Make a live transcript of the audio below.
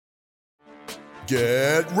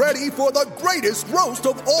Get ready for the greatest roast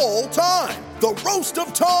of all time, the Roast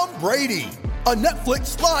of Tom Brady, a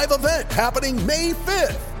Netflix live event happening May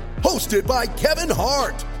 5th. Hosted by Kevin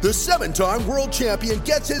Hart, the 7-time world champion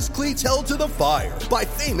gets his cleats held to the fire by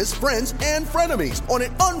famous friends and frenemies on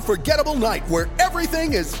an unforgettable night where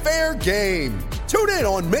everything is fair game. Tune in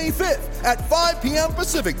on May 5th at 5 p.m.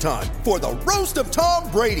 Pacific time for the Roast of Tom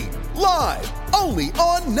Brady, live only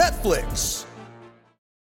on Netflix.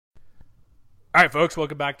 All right, folks,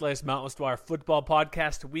 welcome back to the latest Mount West Wire Football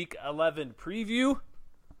Podcast Week 11 preview.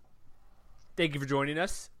 Thank you for joining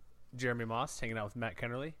us. Jeremy Moss hanging out with Matt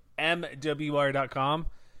Kennerly. MWWire.com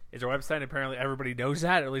is our website. Apparently everybody knows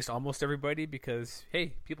that, at least almost everybody, because,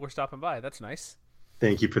 hey, people are stopping by. That's nice.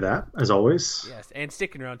 Thank you for that, as always. Yes, and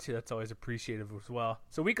sticking around, too. That's always appreciative as well.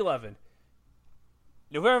 So Week 11.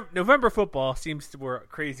 November football seems to where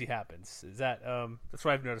crazy happens. Is that that's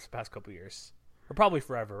what I've noticed the past couple of years. Or probably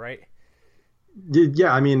forever, right?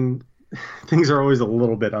 Yeah, I mean, things are always a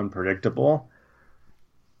little bit unpredictable.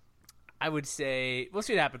 I would say, we'll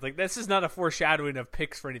see what happens. Like, this is not a foreshadowing of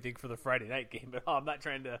picks for anything for the Friday night game at all. I'm not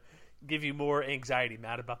trying to give you more anxiety,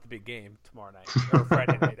 Matt, about the big game tomorrow night, or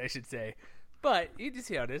Friday night, I should say. But you just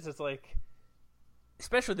see how it is. It's like,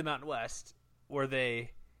 especially the Mountain West, where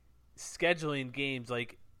they scheduling games,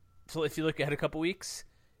 like, so if you look ahead a couple weeks,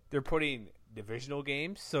 they're putting divisional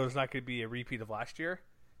games, so it's not going to be a repeat of last year,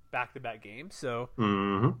 back-to-back games. So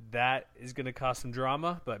that is going to cause some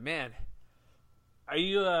drama. But, man, are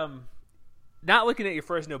you not looking at your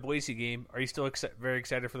first Boise game, are you still very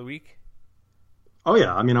excited for the week? Oh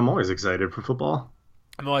yeah, I mean, I'm always excited for football.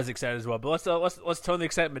 I'm always excited as well. But let's tone the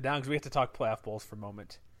excitement down because we have to talk playoff bowls for a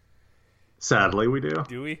moment. Sadly, we do.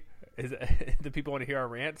 Do we? Do people want to hear our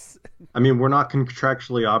rants? I mean, we're not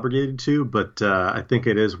contractually obligated to, but I think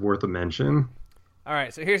it is worth a mention. All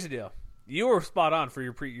right, so here's the deal. You were spot on for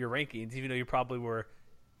your rankings, even though you probably were,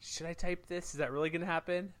 should I type this? Is that really going to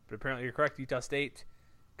happen? But apparently you're correct. Utah State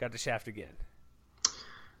got the shaft again.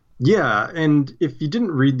 Yeah, and if you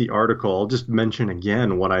didn't read the article, I'll just mention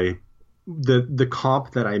again what the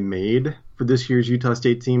comp that I made for this year's Utah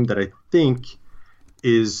State team that I think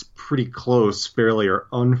is pretty close, fairly or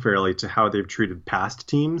unfairly, to how they've treated past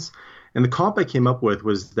teams. And the comp I came up with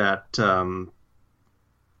was that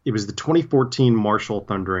it was the 2014 Marshall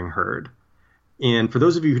Thundering Herd. And for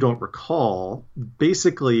those of you who don't recall,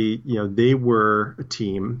 basically, they were a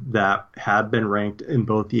team that had been ranked in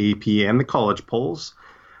both the AP and the college polls,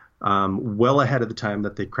 well ahead of the time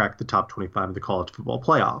that they cracked the top 25 of the college football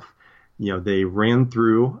playoff. They ran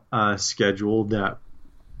through a schedule that,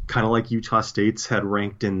 kind of like Utah State's, had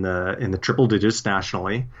ranked in the triple digits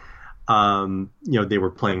nationally. They were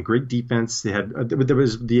playing great defense. There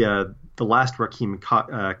was the last Raheem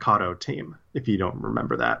Cotto team, if you don't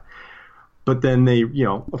remember that. But then they,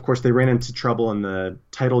 of course, they ran into trouble in the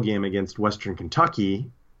title game against Western Kentucky.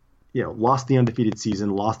 Lost the undefeated season,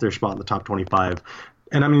 lost their spot in the top 25.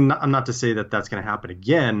 And I mean, I'm not to say that that's going to happen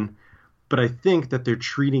again, but I think that they're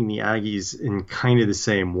treating the Aggies in kind of the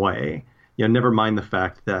same way. Never mind the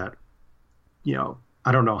fact that,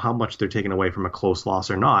 I don't know how much they're taking away from a close loss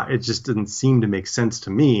or not. It just didn't seem to make sense to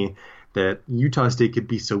me that Utah State could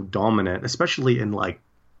be so dominant, especially in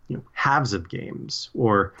halves of games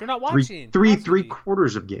or they're not watching three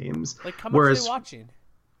quarters of games. Like, how much are they watching?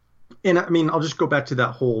 And I mean, I'll just go back to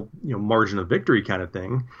that whole margin of victory kind of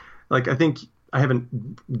thing. Like, I think I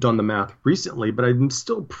haven't done the math recently, but I'm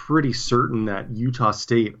still pretty certain that Utah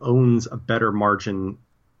State owns a better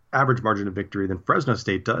average margin of victory than Fresno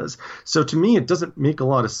State does. So to me, it doesn't make a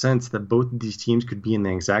lot of sense that both of these teams could be in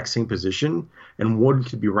the exact same position and one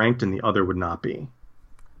could be ranked and the other would not be.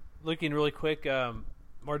 Looking really quick,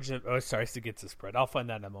 margin of, Stiggins' spread. I'll find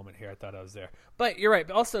that in a moment here. I thought I was there. But you're right.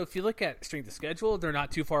 But also, if you look at strength of schedule, they're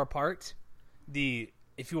not too far apart.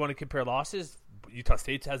 If you want to compare losses, Utah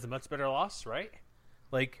State has a much better loss, right?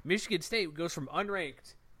 Like, Michigan State goes from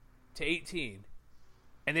unranked to 18,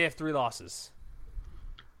 and they have 3 losses.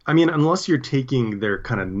 I mean, unless you're taking their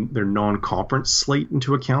non-conference slate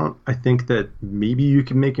into account, I think that maybe you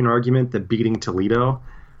can make an argument that beating Toledo,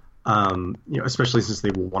 especially since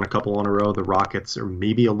they've won a couple in a row, the Rockets are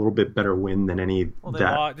maybe a little bit better win than any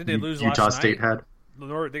did they lose Utah last State night? had.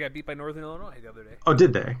 They got beat by Northern Illinois the other day. Oh,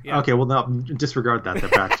 did they? Yeah. Okay, well, now disregard that. They're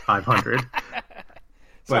back to 500.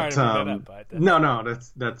 Sorry to bring that up, but no,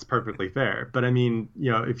 that's perfectly fair. But I mean,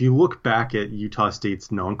 if you look back at Utah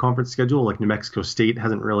State's non-conference schedule, like New Mexico State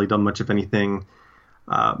hasn't really done much of anything.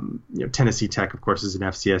 Tennessee Tech, of course, is an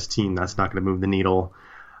FCS team. That's not going to move the needle.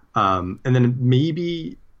 And then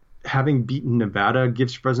maybe having beaten Nevada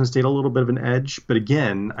gives Fresno State a little bit of an edge. But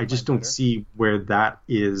again, I just don't better. see where that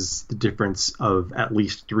is the difference of at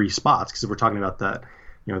least 3 spots. Because if we're talking about that,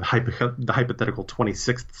 the hypothetical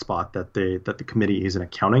 26th spot that the committee isn't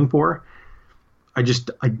accounting for,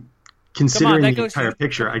 considering the entire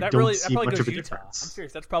picture, I don't see much of a difference. I'm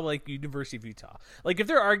serious. That's probably like University of Utah. Like if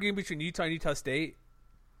they're arguing between Utah and Utah State,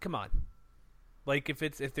 come on. Like if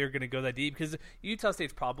they're going to go that deep, because Utah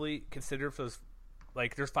State's probably considered for those.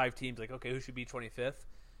 Like there's 5 teams. Like okay, who should be 25th?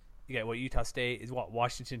 You got Utah State is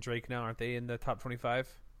Washington Drake now, aren't they in the top 25?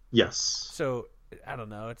 Yes. So I don't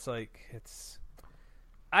know. It's like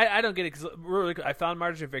I don't get it because really, I found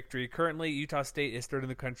margin of victory. Currently, Utah State is third in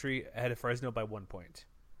the country ahead of Fresno by 1 point.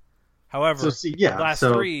 However, last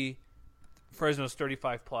 3, Fresno's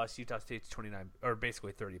 35 plus, Utah State's 29, or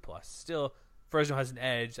basically 30 plus. Still, Fresno has an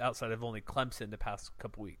edge outside of only Clemson the past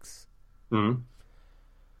couple weeks. Mm-hmm.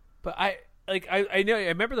 But I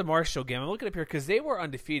remember the Marshall game. I'm looking up here because they were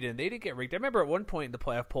undefeated and they didn't get ranked. I remember at one point in the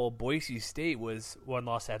playoff poll, Boise State was 1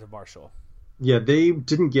 loss ahead of Marshall. Yeah, they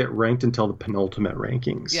didn't get ranked until the penultimate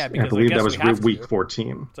rankings. Yeah, I believe that was week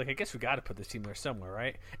 14. It's like, I guess we got to put this team there somewhere,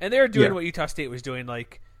 right? And they're doing what Utah State was doing.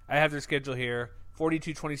 Like, I have their schedule here,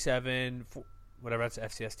 42-27, whatever, that's the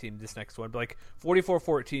FCS team, this next one. But like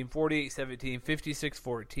 44-14, 48-17,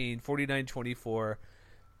 56-14, 49-24,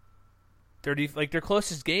 30. Like their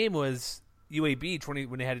closest game was UAB 20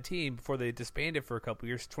 when they had a team before they disbanded for a couple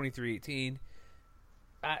years, 23-18.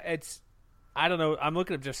 I don't know. I'm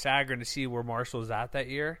looking up just Sagarin to see where Marshall is at that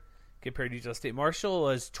year compared to Utah State. Marshall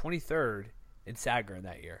was 23rd in Sagarin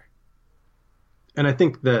that year. And I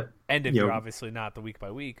think that end of year, obviously not the week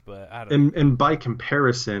by week, but I don't know. And by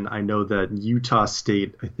comparison, I know that Utah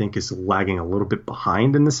State, I think, is lagging a little bit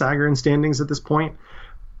behind in the Sagarin standings at this point.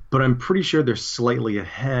 But I'm pretty sure they're slightly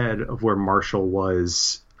ahead of where Marshall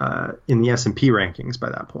was in the S&P rankings by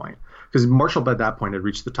that point. Because Marshall by that point had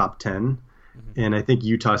reached the top 10. And I think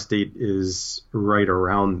Utah State is right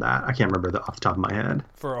around that. I can't remember off the top of my head.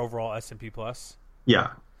 For overall S&P Plus? Yeah.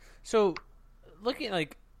 So, looking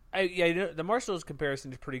like, the Marshall's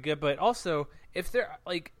comparison is pretty good, but also, if they're,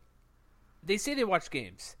 like, they say they watch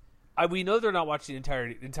games. We know they're not watching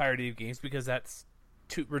the entirety of games because that's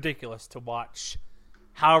too ridiculous to watch.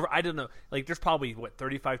 However, I don't know. Like, there's probably,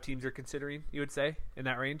 35 teams you're considering, you would say, in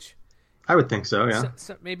that range? I would think so, yeah.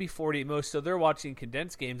 So maybe 40 at most. So they're watching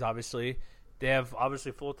condensed games, obviously. They have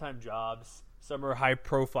obviously full-time jobs. Some are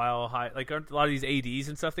high-profile, like a lot of these ADs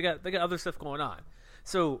and stuff. They got other stuff going on.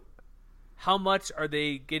 So, how much are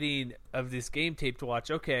they getting of this game tape to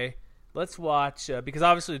watch? Okay, let's watch because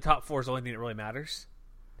obviously the top 4 is the only thing that really matters.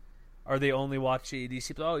 Are they only watching these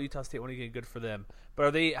people? Oh, Utah State want to get good for them.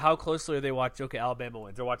 But how closely are they watching? Okay, Alabama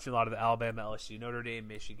wins. They're watching a lot of the Alabama, LSU, Notre Dame,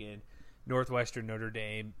 Michigan, Northwestern, Notre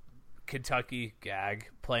Dame. Kentucky,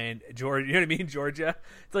 playing Georgia, you know what I mean? Georgia.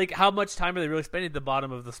 It's like, how much time are they really spending at the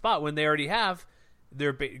bottom of the spot when they already have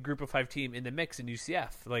their group of 5 team in the mix in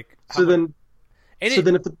UCF? Like, then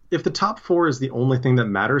if the top 4 is the only thing that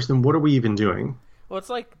matters, then what are we even doing? Well, it's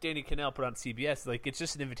like Danny Cannell put on CBS. Like, it's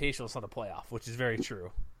just an invitational, it's not a playoff, which is very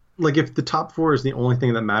true. Like, if the top 4 is the only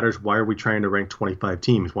thing that matters, why are we trying to rank 25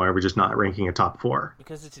 teams? Why are we just not ranking a top 4?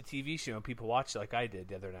 Because it's a TV show and people watch it like I did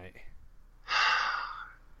the other night.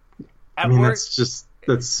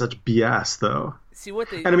 That's such BS, though. See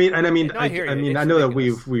what they. I know that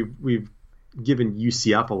we've given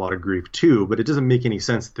UCF a lot of grief too, but it doesn't make any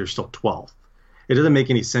sense that they're still 12th. It doesn't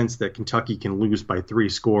make any sense that Kentucky can lose by 3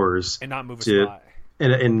 scores and not move a spot,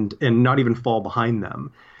 and not even fall behind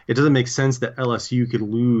them. It doesn't make sense that LSU could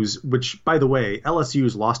lose. Which, by the way, LSU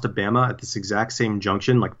has lost to Bama at this exact same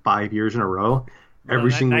junction like 5 years in a row.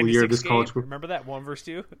 Every single year this college. Remember that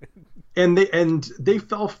 1-2? And they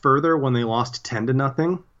fell further when they lost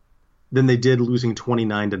 10-0 than they did losing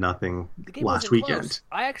 29-0 last weekend.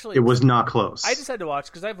 Close. It was not close. I just had to watch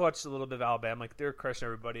because I've watched a little bit of Alabama. Like, they're crushing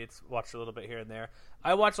everybody. It's watched a little bit here and there.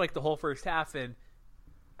 I watched like the whole first half, and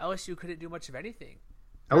LSU couldn't do much of anything.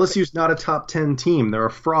 LSU's not a top 10 team. They're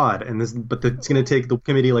a fraud, but it's going to take the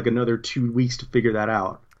committee like another 2 weeks to figure that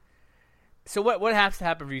out. So what has to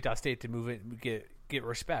happen for Utah State to move it and get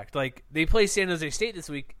respect? Like, they play San Jose State this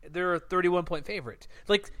week. They're a 31-point favorite.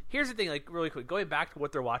 Like, here's the thing, like, really quick, going back to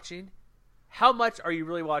what they're watching, how much are you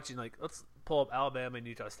really watching? Like, let's pull up Alabama and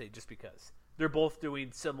Utah State just because they're both doing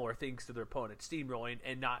similar things to their opponent, steamrolling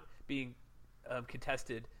and not being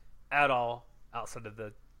contested at all outside of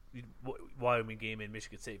the Wyoming game and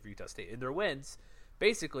Michigan State for Utah State. And their wins,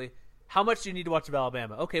 basically, how much do you need to watch of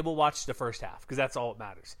Alabama? Okay, we'll watch the first half because that's all that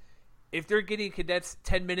matters. If they're getting condensed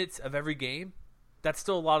 10 minutes of every game, that's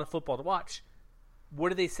still a lot of football to watch.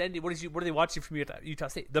 what are they sending? What are they watching from Utah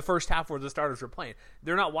State? The first half where the starters were playing.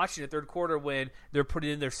 They're not watching the third quarter when they're putting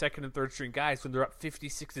in their second and third string guys when they're up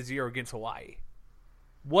 56-0 against Hawaii.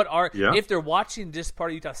 If they're watching this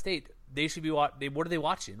part of Utah State, they should be what are they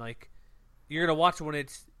watching? Like, you're gonna watch when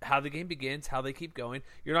it's how the game begins, how they keep going.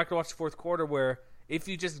 You're not gonna watch the fourth quarter where if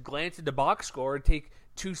you just glance at the box score and take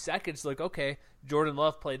 2 seconds, like, okay, Jordan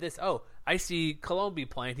Love played this. Oh, I see Colombi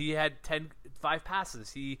playing. He had 5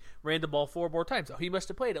 passes. He ran the ball 4 more times. Oh, he must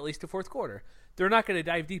have played at least the fourth quarter. They're not going to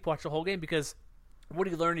dive deep, watch the whole game, because what are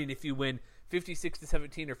you learning if you win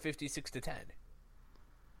 56-17 or 56-10?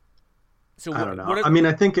 So I don't know.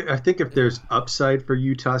 I think if there's upside for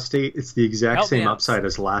Utah State, it's the exact same upside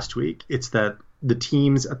as last week. It's that the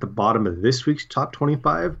teams at the bottom of this week's top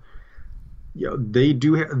 25, they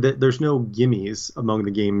do. There's no gimmies among the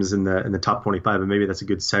games in the top 25, and maybe that's a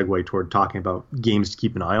good segue toward talking about games to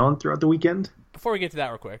keep an eye on throughout the weekend. Before we get to that,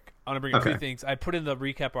 real quick, I want to bring up 2 things. I put in the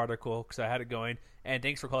recap article because I had it going, and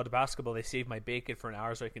thanks for calling to basketball. They saved my bacon for an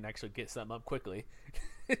hour so I can actually get something up quickly,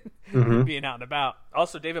 being out and about.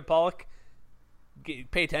 Also, David Pollock.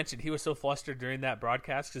 Pay attention. He was so flustered during that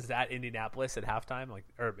broadcast because at Indianapolis at halftime,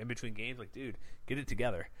 or in between games, dude, get it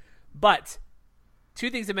together. But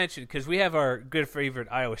 2 things to mention because we have our good favorite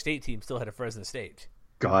Iowa State team still ahead of Fresno State.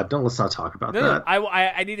 God, let's not talk about that. No,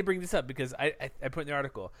 I need to bring this up because I put in the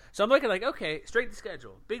article. So I'm looking okay, straight to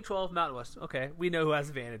schedule. Big 12, Mountain West. Okay, we know who has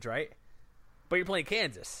advantage, right? But you're playing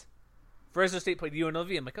Kansas. Fresno State played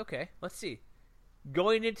UNLV. I'm okay, let's see.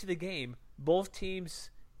 Going into the game, both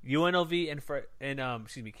teams, UNLV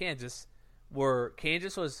and Kansas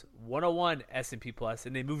was 101 S&P plus,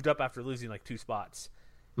 and they moved up after losing 2 spots.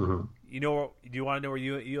 Mm-hmm. Do you want to know where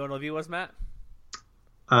UNLV was, Matt?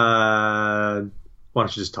 Why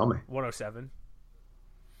don't you just tell me? 107.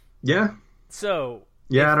 Yeah. So.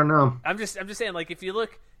 Yeah, I don't know. I'm just saying, if you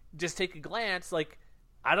look, just take a glance.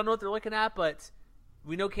 I don't know what they're looking at, but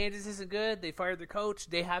we know Kansas isn't good. They fired their coach.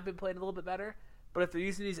 They have been playing a little bit better. But if they're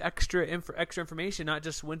using these extra information, not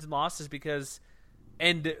just wins and losses, because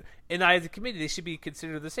and I as a committee, they should be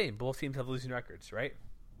considered the same. Both teams have losing records, right?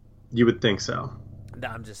 You would think so. No,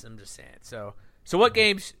 I'm just saying. So what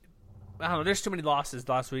games? I don't know. There's too many losses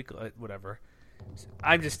last week. Whatever.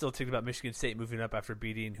 I'm just still ticked about Michigan State moving up after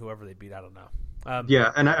beating whoever they beat. I don't know.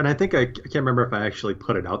 Yeah, and I think I can't remember if I actually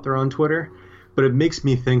put it out there on Twitter. But it makes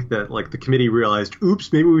me think that the committee realized,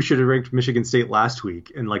 oops, maybe we should have ranked Michigan State last week,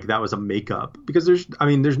 and that was a makeup. Because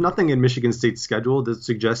there's nothing in Michigan State's schedule that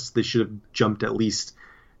suggests they should have jumped at least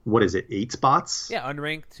 8 spots? Yeah,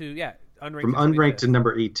 unranked from unranked to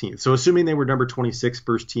number 18. So assuming they were number 26,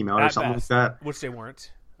 first team out or something like that, which they weren't.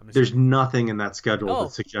 There's nothing in that schedule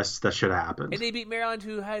that suggests that should have happened. And they beat Maryland,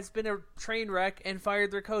 who has been a train wreck, and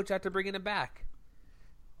fired their coach after bringing him back.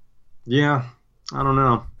 Yeah, I don't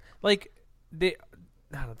know. They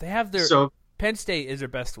have their Penn State is their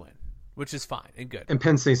best win, which is fine and good. And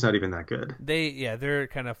Penn State's not even that good. They're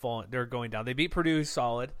kind of falling. They're going down. They beat Purdue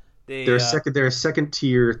solid. They're a second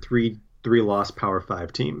tier 3 loss Power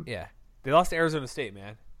 5 team. Yeah, they lost to Arizona State,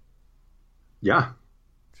 man. Yeah,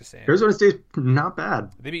 just saying. Arizona State's not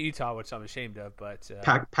bad. They beat Utah, which I'm ashamed of, but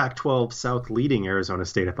Pac-12 South leading Arizona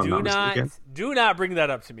State, if I'm not mistaken. Do not bring that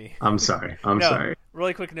up to me. I'm sorry. Sorry.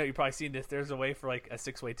 Really quick note, you've probably seen this. There's a way for a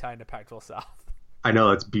 6-way tie in the Pac-12 South. I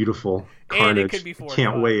know, it's beautiful. Carnage. And it could be 4.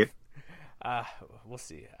 Can't wait. We'll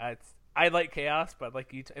see. I like chaos, but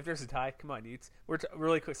Utah. If there's a tie, come on, Utes.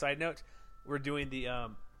 Really quick side note. We're doing the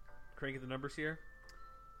cranking the numbers here.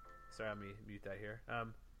 Sorry, let me mute that here.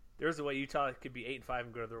 There's a way Utah could be 8-5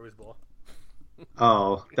 and go to the Rose Bowl.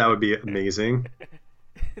 Oh, that would be amazing.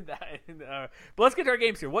 But let's get to our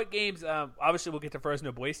games here. What games? Obviously, we'll get to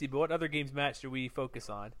Fresno Boise, but what other games match do we focus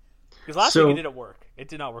on? Because last week it didn't work. It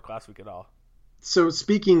did not work last week at all. So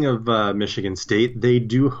speaking of Michigan State, they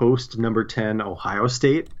do host number 10 Ohio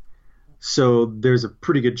State. So there's a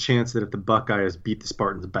pretty good chance that if the Buckeyes beat the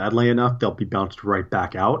Spartans badly enough, they'll be bounced right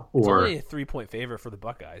back out. It's only a 3-point favorite for the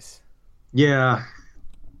Buckeyes. Yeah,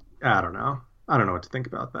 I don't know. I don't know what to think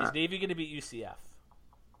about that. Is Navy going to beat UCF?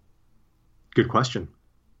 Good question.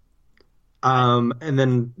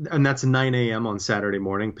 And that's 9 a.m. on Saturday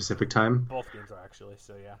morning Pacific time. Both games are actually,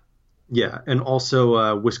 so yeah. Yeah, and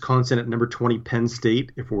also Wisconsin at number 20 Penn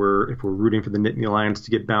State. If we're rooting for the Nittany Lions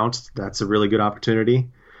to get bounced, that's a really good opportunity.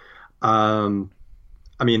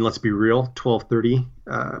 Let's be real.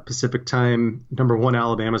 12:30 Pacific time. Number 1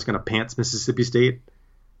 Alabama is going to pants Mississippi State,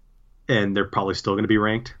 and they're probably still going to be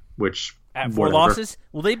ranked. Which at 4 losses,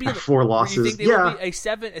 will they be at 4 losses? Do you think they will be a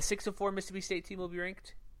 6-4 Mississippi State team will be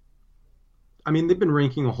ranked? They've been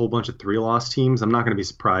ranking a whole bunch of 3-loss teams. I'm not going to be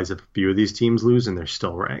surprised if a few of these teams lose and they're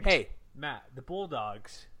still ranked. Hey, Matt, the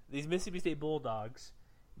Bulldogs, these Mississippi State Bulldogs,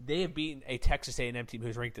 they have beaten a Texas A&M team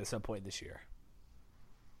who's ranked at some point this year.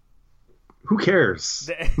 Who cares?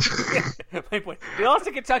 My point. They lost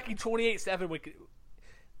to Kentucky 28-7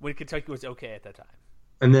 when Kentucky was okay at that time.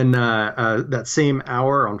 And then that same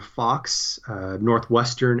hour on Fox,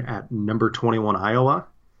 Northwestern at number 21 Iowa.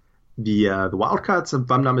 The Wildcats, if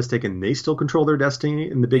I'm not mistaken, they still control their destiny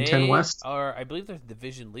in the Big Ten West. I believe they're the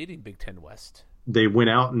division leading Big Ten West. They went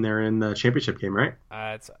out and they're in the championship game, right?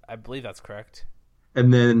 I believe that's correct.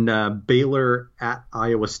 And then Baylor at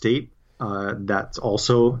Iowa State. That's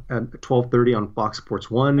also at 12:30 on Fox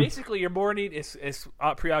Sports 1. Basically, your morning is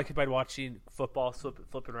preoccupied watching football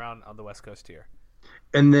flipping around on the West Coast here.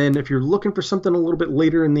 And then if you're looking for something a little bit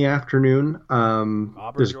later in the afternoon,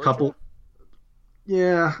 Auburn, there's a Georgia? couple.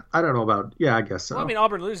 Yeah, I don't know about. Yeah, I guess so. Well, I mean,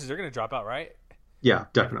 Auburn loses, they're going to drop out, right? Yeah,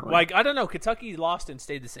 definitely. Like, I don't know. Kentucky lost and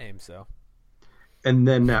stayed the same, so. And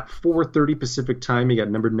then at 4:30 Pacific time, you got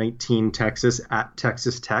number 19 Texas at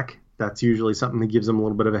Texas Tech. That's usually something that gives them a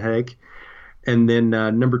little bit of a headache. And then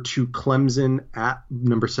number 2 Clemson at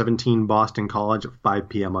number 17 Boston College at 5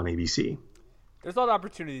 p.m. on ABC. There's a lot of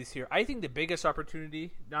opportunities here. I think the biggest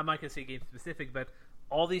opportunity, now I'm not going to say game specific, but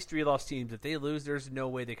all these 3-loss teams, if they lose, there's no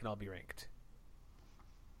way they can all be ranked.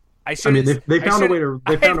 They found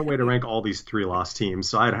a way to rank all these 3-loss teams,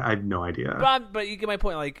 so I have no idea. But you get my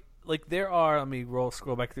point. Like there are. Let me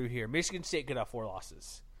scroll back through here. Michigan State could have 4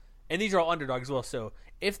 losses, and these are all underdogs as well. So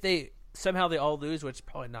if they all lose, which is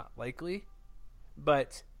probably not likely,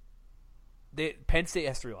 but Penn State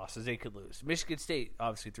has 3 losses, they could lose. Michigan State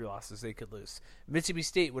obviously 3 losses, they could lose. Mississippi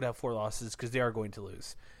State would have 4 losses because they are going to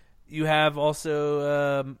lose. You have also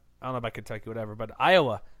I don't know about Kentucky, whatever, but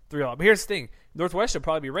Iowa 3 losses. But here's the thing: Northwestern would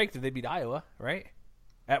probably be ranked if they beat Iowa, right?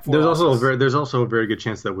 At 4 losses. There's also a very good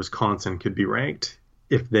chance that Wisconsin could be ranked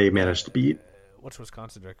if they manage to beat. What's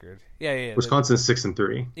Wisconsin's record? Yeah. Wisconsin's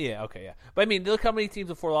 6-3. Yeah, okay, yeah. But I mean, look how many teams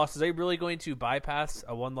with 4 losses. Are they really going to bypass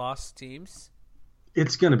a 1-loss teams?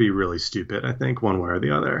 It's going to be really stupid, I think, one way or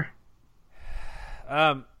the other.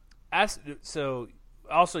 I'm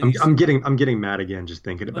getting mad again just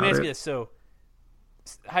thinking about it. Let me ask you this. So,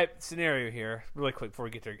 scenario here, really quick before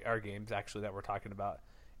we get to our games, actually, that we're talking about.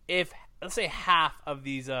 If, let's say, half of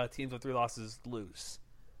these teams with 3 losses lose,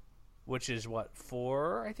 which is,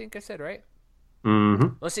 4, I think I said, right?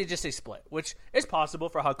 Mm-hmm. Let's say just a split, which is possible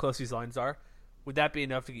for how close these lines are. Would that be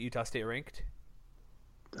enough to get Utah State ranked?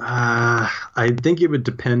 I think it would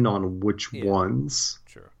depend on which ones.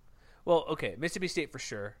 Sure. Well, okay, Mississippi State for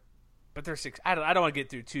sure, but there's 6. I don't want to get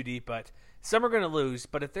through too deep, but some are going to lose.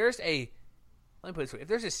 But if there's let me put it this way: if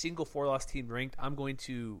there's a single 4-loss team ranked, I'm going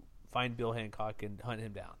to find Bill Hancock and hunt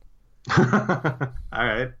him down. All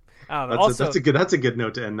right. I don't know. That's a good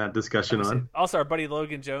note to end that discussion on. Also, our buddy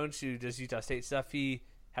Logan Jones, who does Utah State stuff, he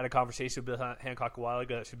had a conversation with Bill Hancock a while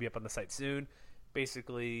ago that should be up on the site soon.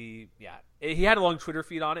 Basically, yeah, he had a long Twitter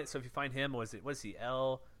feed on it. So if you find him, was he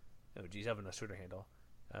L? Oh, geez, I have a Twitter handle.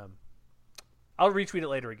 I'll retweet it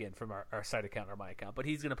later again from our site account or my account. But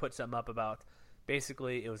he's going to put something up about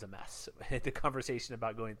basically it was a mess. The conversation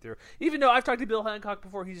about going through. Even though I've talked to Bill Hancock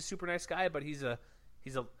before, he's a super nice guy, but he's a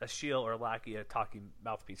shield or a lackey, a talking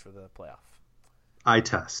mouthpiece for the playoff. Eye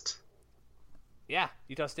test. Yeah,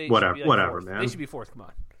 Utah State. Whatever, man. They should be 4th. Come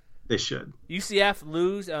on. They should. UCF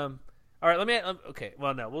lose. All right, okay,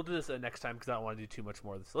 well, no, we'll do this next time because I don't want to do too much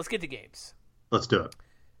more of this. Let's get to games. Let's do it.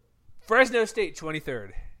 Fresno State,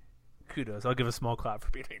 23rd. Kudos. I'll give a small clap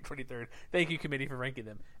for being 23rd. Thank you, committee, for ranking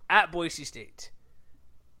them. At Boise State.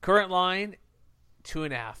 Current line,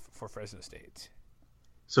 2.5 for Fresno State.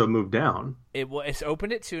 So it moved down. It's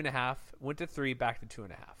opened at 2.5, went to 3, back to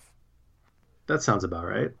 2.5. That sounds about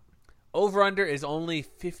right. Over-under is only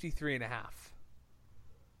 53.5.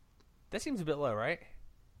 That seems a bit low, right?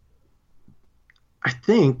 I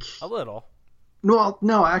think a little.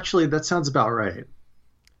 No, actually, that sounds about right.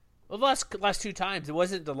 Well, the last 2 times, it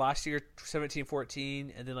wasn't the last year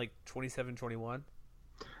 17-14 and then like 27-21.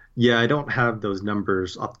 Yeah, I don't have those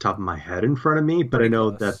numbers off the top of my head in front of me, but Pretty I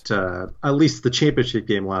know close. that at least the championship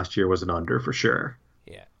game last year was an under for sure.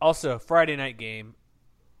 Yeah. Also, Friday night game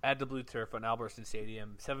at the Blue Turf on Albertson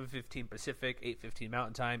Stadium, 7:15 Pacific, 8:15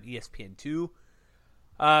 Mountain Time, ESPN2.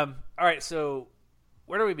 All right, so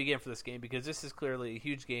where do we begin for this game? Because this is clearly a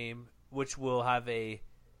huge game, which will have a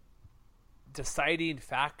deciding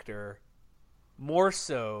factor more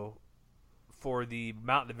so for the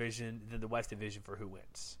Mountain Division than the West Division for who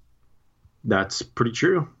wins. That's pretty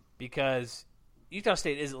true. Because Utah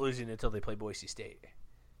State isn't losing until they play Boise State.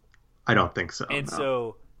 I don't think so. And no.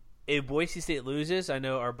 so if Boise State loses, I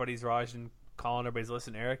know our buddies Raj and Colin, everybody's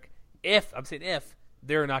listening, Eric, if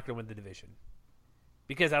they're not going to win the division.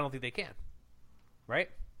 Because I don't think they can. Right?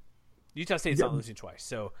 Utah State's not losing twice,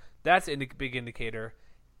 so that's a big indicator.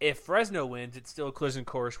 If Fresno wins, it's still a collision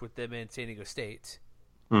course with them and San Diego State.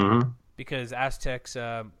 Mm-hmm. Because Aztecs,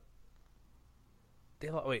 they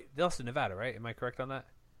lost to Nevada, right? Am I correct on that?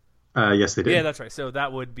 Yes, they did. Yeah, that's right. So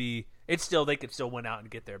that would be they could still win out and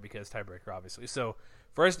get there because tiebreaker, obviously. So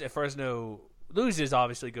if Fresno loses,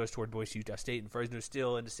 obviously goes toward Boise, Utah State, and Fresno's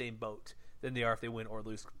still in the same boat than they are if they win or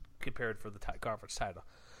lose compared for the conference title.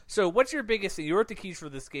 So what's your biggest thing? You wrote the keys for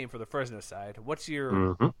this game for the Fresno side. What's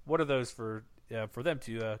your what are those for them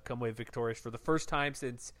to come away victorious for the first time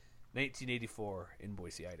since 1984 in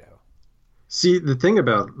Boise, Idaho? See, the thing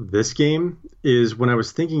about this game is when I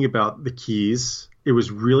was thinking about the keys, it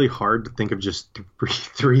was really hard to think of just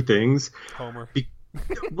three things. Homer.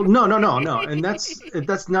 Well, no, and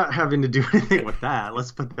that's not having to do anything with that.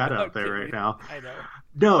 Let's put that out there right now. I know.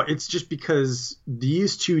 No, it's just because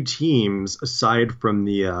these two teams, aside from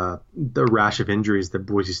the rash of injuries that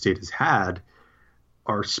Boise State has had,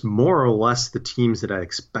 are more or less the teams that I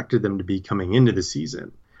expected them to be coming into the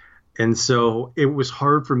season. And so it was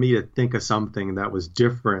hard for me to think of something that was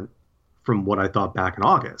different from what I thought back in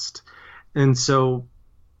August. And so,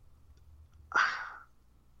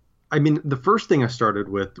 I mean, the first thing I started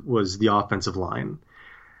with was the offensive line,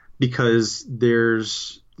 because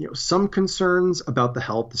there's some concerns about the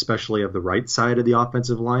health, especially of the right side of the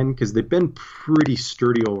offensive line, because they've been pretty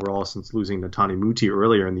sturdy overall since losing Netani Muti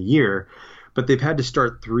earlier in the year. But they've had to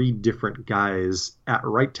start three different guys at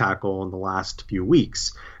right tackle in the last few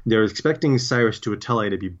weeks. They're expecting Cyrus Tuatele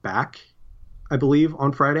to be back, I believe,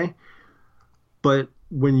 on Friday. But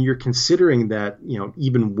when you're considering that,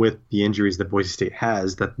 even with the injuries that Boise State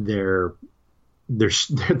has, that they're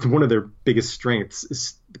one of their biggest strengths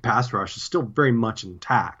is the pass rush is still very much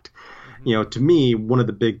intact. To me, one of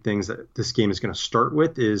the big things that this game is going to start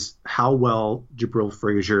with is how well Jabril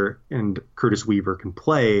Frazier and Curtis Weaver can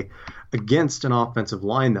play against an offensive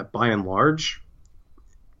line that, by and large,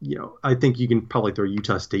 I think you can probably throw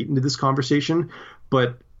Utah State into this conversation.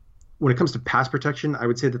 But when it comes to pass protection, I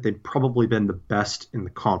would say that they've probably been the best in the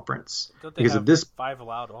conference. Don't they have 5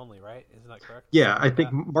 allowed only, right? Isn't that correct? Yeah, I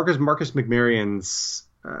think Marcus McMarion's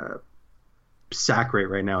sack rate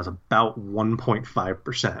right now is about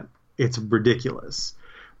 1.5%. It's ridiculous.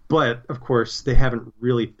 But, of course, they haven't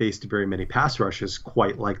really faced very many pass rushes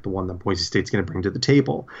quite like the one that Boise State's going to bring to the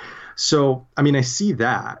table. So, I mean, I see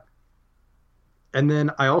that. And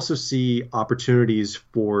then I also see opportunities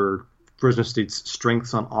for Fresno State's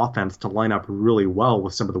strengths on offense to line up really well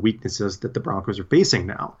with some of the weaknesses that the Broncos are facing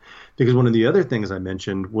now. Because one of the other things I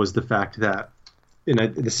mentioned was the fact that,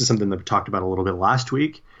 this is something that we talked about a little bit last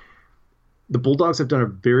week, the Bulldogs have done a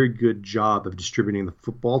very good job of distributing the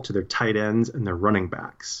football to their tight ends and their running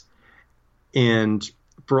backs. And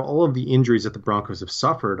for all of the injuries that the Broncos have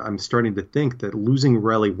suffered, I'm starting to think that losing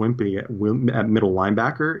Riley Wimpy at middle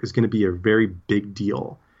linebacker is going to be a very big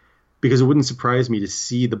deal. Because it wouldn't surprise me to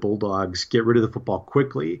see the Bulldogs get rid of the football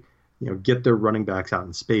quickly, get their running backs out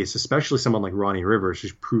in space, especially someone like Ronnie Rivers,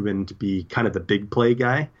 who's proven to be kind of the big play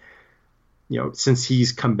guy. Since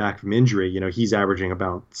he's come back from injury, he's averaging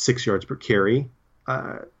about 6 yards per carry,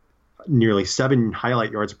 nearly 7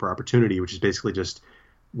 highlight yards per opportunity, which is basically just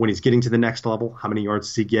when he's getting to the next level, how many yards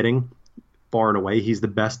is he getting? Far and away, he's the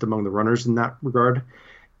best among the runners in that regard.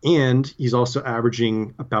 And he's also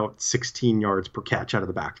averaging about 16 yards per catch out of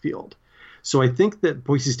the backfield. So I think that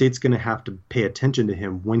Boise State's going to have to pay attention to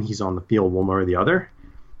him when he's on the field, one way or the other.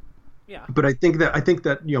 Yeah. But I think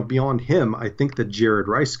that beyond him, I think that Jared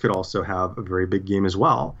Rice could also have a very big game as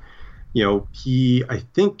well. He I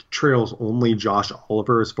think trails only Josh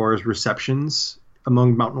Oliver as far as receptions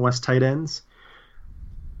among Mountain West tight ends.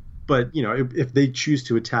 But if they choose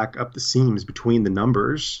to attack up the seams between the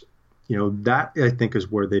numbers, that I think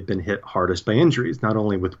is where they've been hit hardest by injuries. Not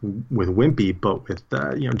only with Wimpy, but with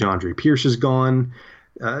DeAndre Pierce is gone.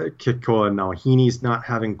 Kikoa Nawahini's not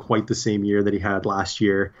having quite the same year that he had last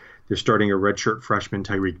year. They're starting a redshirt freshman,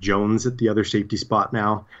 Tyreek Jones, at the other safety spot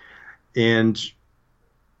now. And,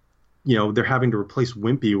 they're having to replace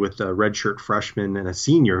Wimpy with a redshirt freshman and a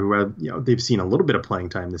senior who have, they've seen a little bit of playing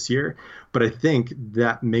time this year. But I think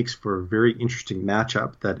that makes for a very interesting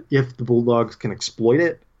matchup that if the Bulldogs can exploit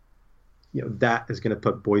it, that is going to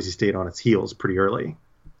put Boise State on its heels pretty early.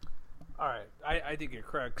 All right. I think you're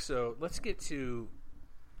correct. So let's get to,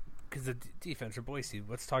 because the defense for Boise,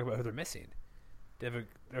 let's talk about who they're missing.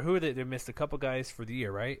 They missed a couple guys for the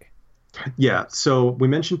year, right? Yeah, so we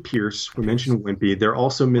mentioned Pierce. We mentioned Wimpy. They're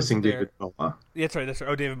also missing David Moa. That's right.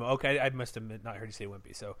 Oh, David Moa. Okay, I must have not heard you say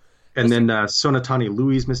Wimpy. So, and then Sonatani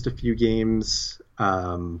Louis missed a few games.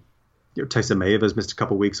 Tyson Maeva's missed a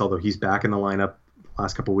couple weeks, although he's back in the lineup the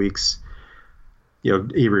last couple weeks.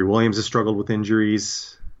 Avery Williams has struggled with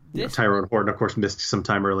injuries. Tyrone Horton, of course, missed some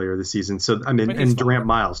time earlier this season. So, I mean, and Durant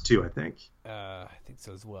Miles, too, I think. I think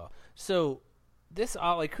so as well. So, this,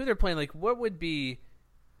 like, who they're playing, like, what would be,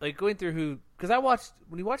 like, going through who, because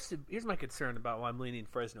here's my concern about why I'm leaning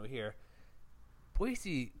Fresno here.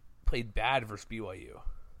 Boise played bad versus BYU.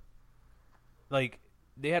 Like,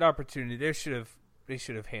 they had opportunity. They should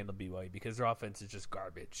have handled BYU because their offense is just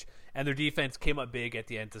garbage. And their defense came up big at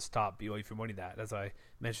the end to stop BYU from winning that, as I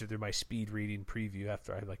mentioned through my speed reading preview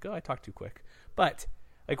after I talked too quick. But,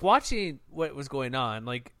 like, watching what was going on,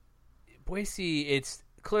 like, Boise, it's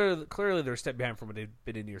clearly they're a step behind from what they've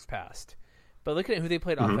been in years past. But looking at who they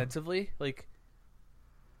played offensively, like,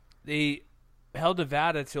 they held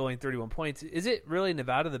Nevada to only 31 points. Is it really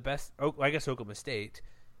Nevada the best? Oh, I guess Oklahoma State.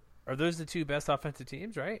 Are those the two best offensive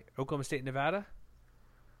teams, right? Oklahoma State and Nevada?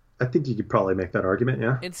 I think you could probably make that argument,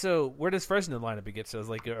 yeah. And so where does Fresno line up against those?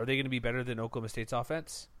 Like, are they going to be better than Oklahoma State's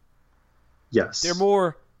offense? Yes. They're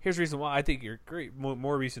more – here's the reason why. I think you're great.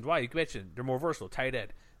 More reasons why. You mentioned they're more versatile, tight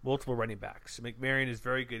end, multiple running backs. McMarion is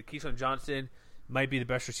very good. Keyshawn Johnson might be the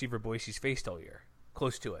best receiver Boise's faced all year.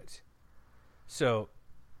 Close to it. So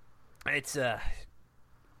it's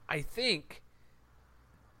I think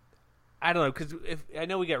 – I don't know, because I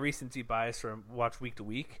know we got recency bias from watch week to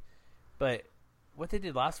week, but what they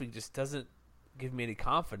did last week just doesn't give me any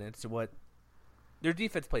confidence in what their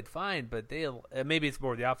defense played fine, but maybe it's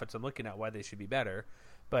more the offense I'm looking at why they should be better,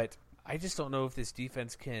 but I just don't know if this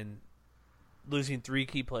defense can, losing 3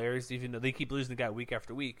 key players, even though they keep losing the guy week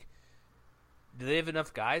after week. Do they have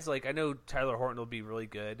enough guys? Like, I know Tyler Horton will be really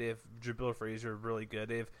good. If Jabril Frazier really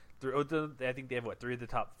good. I think they have 3 of the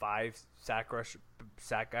top 5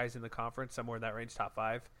 sack guys in the conference, somewhere in that range, top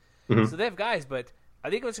 5. Mm-hmm. So they have guys, but I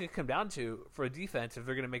think what's going to come down to for a defense, if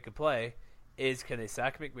they're going to make a play, is can they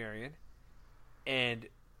sack McMarion, and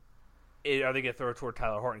are they going to throw it toward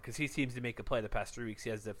Tyler Horton? Because he seems to make a play the past 3 weeks.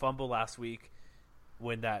 He has the fumble last week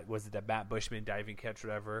when that Matt Bushman diving catch,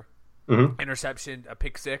 whatever, interception, a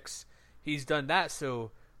pick 6. He's done that,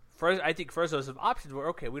 so I think Fresno's have options where,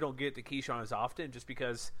 okay, we don't get to Keyshawn as often just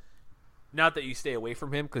because, not that you stay away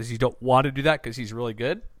from him because you don't want to do that because he's really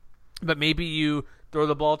good, but maybe you throw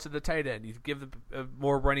the ball to the tight end. You give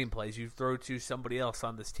more running plays. You throw to somebody else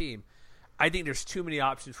on this team. I think there's too many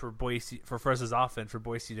options for Fresno's offense for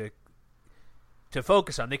Boise to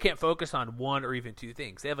focus on. They can't focus on 1 or even 2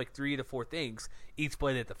 things. They have 3 to 4 things each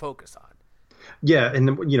play they have to focus on. Yeah,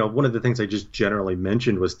 and one of the things I just generally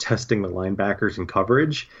mentioned was testing the linebackers in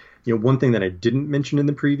coverage. One thing that I didn't mention in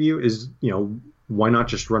the preview is, why not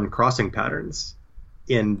just run crossing patterns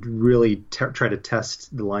and really try to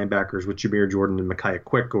test the linebackers with Jameer Jordan and Micaiah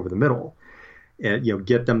Quick over the middle, and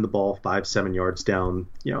get them the ball 5-7 yards down,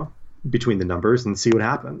 between the numbers and see what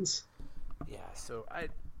happens. Yeah, so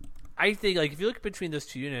I think if you look between those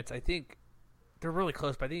 2 units, I think they're really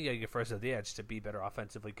close, but I think you got to get Fresno the edge to be better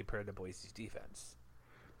offensively compared to Boise's defense.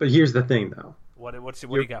 But here's the thing, though. What do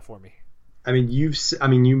you got for me? I mean,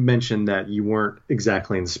 you mentioned that you weren't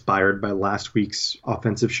exactly inspired by last week's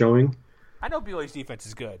offensive showing. I know BYU's defense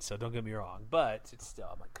is good, so don't get me wrong, but it's still,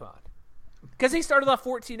 I'm like, come on. Because they started off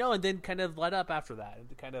 14-0 and then kind of let up after that.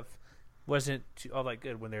 It kind of wasn't all that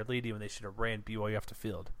good when they're leading, when they should have ran BYU off the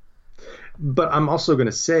field. But I'm also going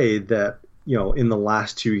to say that, in the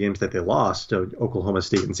last 2 games that they lost to Oklahoma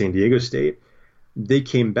State and San Diego State, they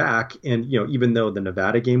came back, and even though the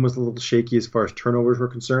Nevada game was a little shaky as far as turnovers were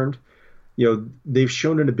concerned, they've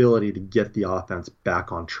shown an ability to get the offense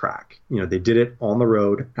back on track. They did it on the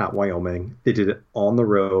road at Wyoming. They did it on the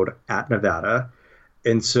road at Nevada.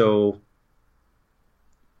 And so,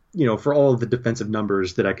 for all of the defensive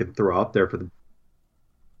numbers that I could throw out there for the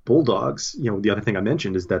Bulldogs, the other thing I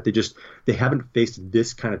mentioned is that they haven't faced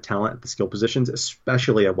this kind of talent at the skill positions,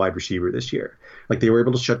 especially at wide receiver this year. Like, they were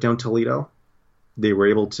able to shut down Toledo. They were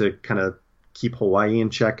able to kind of keep Hawaii in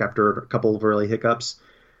check after a couple of early hiccups.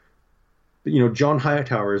 But, John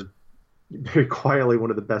Hightower is very quietly one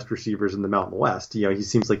of the best receivers in the Mountain West. He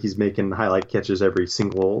seems like he's making highlight catches every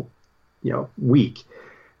single, week.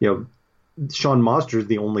 Sean Moster is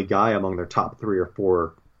the only guy among their top 3 or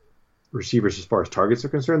 4 receivers as far as targets are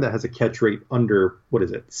concerned that has a catch rate under,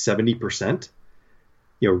 70%?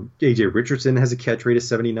 AJ Richardson has a catch rate of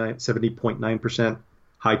 70.9%.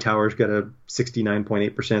 Hightower's got a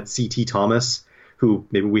 69.8%. C.T. Thomas, who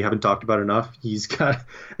maybe we haven't talked about enough, he's got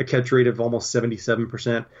a catch rate of almost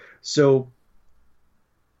 77%. So,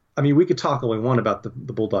 I mean, we could talk all we want about the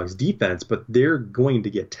Bulldogs defense, but they're going to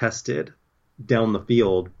get tested down the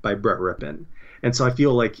field by Brett Rippon. And so I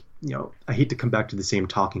feel like, I hate to come back to the same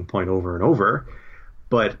talking point over and over,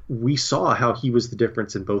 but we saw how he was the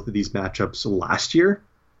difference in both of these matchups last year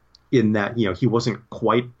in that, he wasn't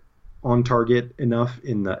quite on target enough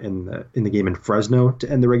in the game in Fresno to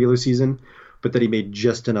end the regular season, but that he made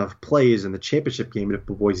just enough plays in the championship game to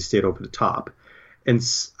put Boise State over the top. And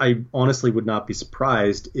I honestly would not be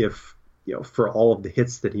surprised if, for all of the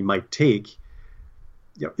hits that he might take,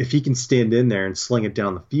 if he can stand in there and sling it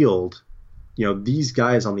down the field, these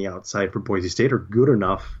guys on the outside for Boise State are good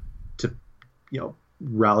enough to,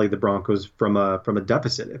 rally the Broncos from a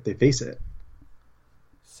deficit if they face it.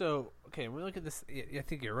 So, okay, when we look at this, I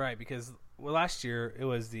think you're right, because last year it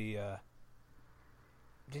was the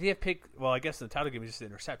did he have pick? Well, I guess the title game was just the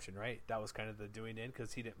interception, right? That was kind of the doing in,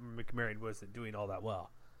 because McMaryion wasn't doing all that well.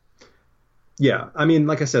 Yeah, I mean,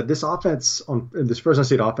 like I said, this Fresno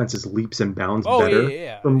State offense is leaps and bounds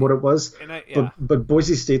better from what it was. But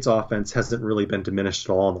Boise State's offense hasn't really been diminished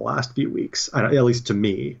at all in the last few weeks, at least to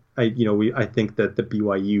me. I think that the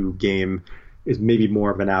BYU game is maybe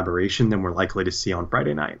more of an aberration than we're likely to see on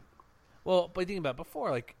Friday night. Well, but thinking about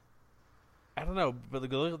before, I don't know, but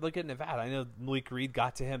look at Nevada. I know Malik Reed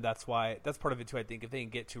got to him. That's part of it too. I think if they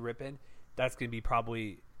can get to Rippon, that's going to be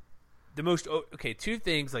probably the most. Okay, two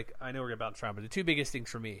things. I know we're going to bounce around, but the two biggest things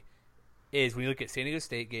for me is when you look at San Diego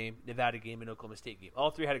State game, Nevada game, and Oklahoma State game.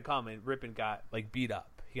 All three had in common. Rippon got beat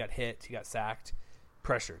up. He got hit. He got sacked,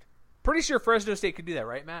 pressured. Pretty sure Fresno State could do that,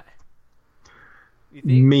 right, Matt? You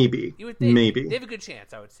think? Maybe. You would think. Maybe. They have a good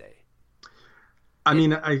chance, I would say. I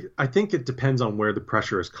mean, I think it depends on where the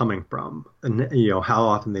pressure is coming from and, how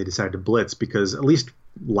often they decide to blitz, because at least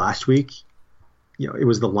last week, it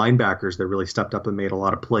was the linebackers that really stepped up and made a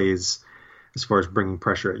lot of plays as far as bringing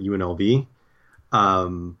pressure at UNLV.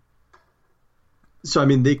 So, I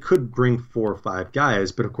mean, they could bring 4 or 5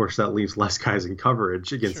 guys, but of course that leaves less guys in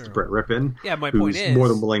coverage against Brett Rippon. Yeah, my point is, who's more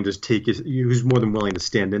than willing to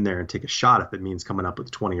stand in there and take a shot if it means coming up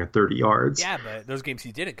with 20 or 30 yards. Yeah, but those games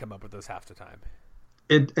he didn't come up with those half the time.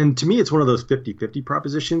 And to me, it's one of those 50-50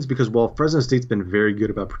 propositions, because while Fresno State's been very good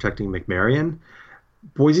about protecting McMaryion,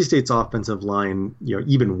 Boise State's offensive line,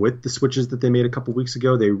 even with the switches that they made a couple weeks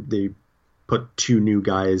ago, they put 2 new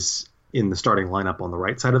guys in the starting lineup on the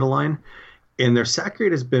right side of the line, and their sack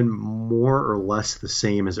rate has been more or less the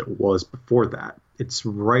same as it was before that. It's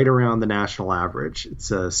right around the national average.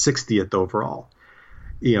 It's a 60th overall.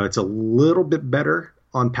 It's a little bit better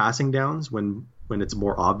on passing downs when it's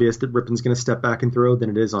more obvious that Rippon's going to step back and throw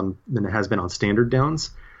than it has been on standard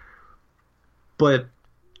downs. But,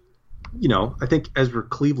 I think Ezra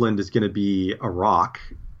Cleveland is going to be a rock.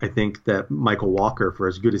 I think that Michael Walker, for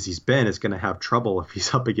as good as he's been, is going to have trouble if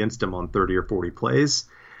he's up against him on 30 or 40 plays.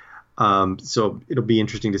 So it'll be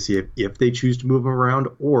interesting to see if they choose to move him around,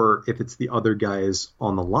 or if it's the other guys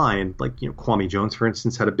on the line, like, Kwame Jones, for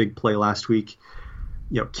instance, had a big play last week.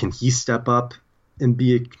 Can he step up and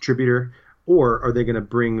be a contributor? Or are they going to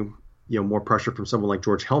bring more pressure from someone like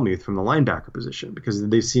George Helmuth from the linebacker position? Because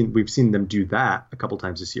we've seen them do that a couple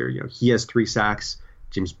times this year. He has 3 sacks.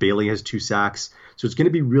 James Bailey has 2 sacks. So it's going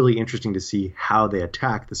to be really interesting to see how they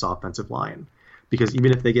attack this offensive line. Because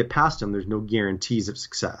even if they get past him, there's no guarantees of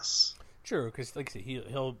success. True, because like I said,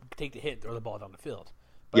 he'll take the hit and throw the ball down the field.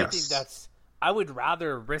 But Yes. I think I would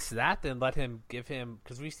rather risk that than let him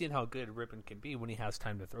because we've seen how good Rippon can be when he has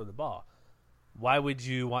time to throw the ball. Why would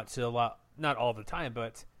you want to allow, not all the time,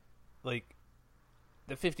 but the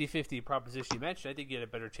 50-50 proposition you mentioned, I think you get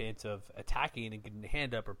a better chance of attacking and getting the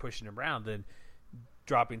hand up or pushing him around than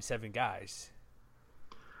dropping 7 guys.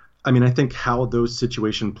 I mean, I think how those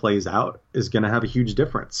situation plays out is going to have a huge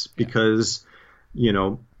difference because,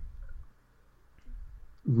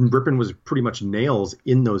 Rippon was pretty much nails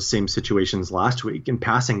in those same situations last week in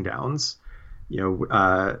passing downs. He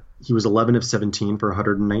was 11 of 17 for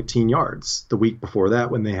 119 yards. The week before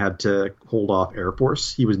that, when they had to hold off Air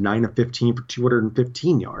Force, he was 9 of 15 for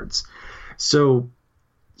 215 yards. So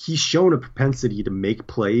he's shown a propensity to make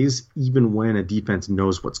plays even when a defense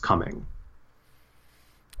knows what's coming.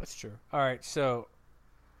 That's true. All right, so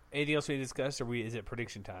anything else we need to discuss, or is it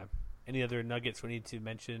prediction time? Any other nuggets we need to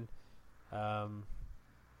mention?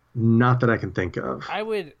 Not that I can think of. I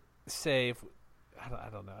would say, I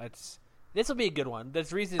don't know. This will be a good one.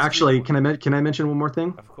 There's reasons. Actually, can I mention one more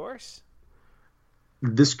thing? Of course.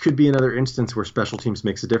 This could be another instance where special teams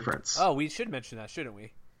makes a difference. Oh, we should mention that, shouldn't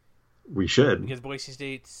we? We should. Because Boise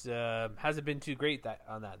State hasn't been too great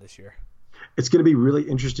on that this year. It's going to be really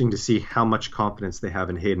interesting to see how much confidence they have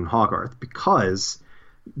in Hayden Hogarth, because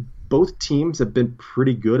both teams have been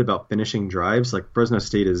pretty good about finishing drives. Like Fresno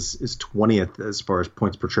State is 20th as far as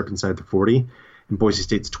points per trip inside the 40, and Boise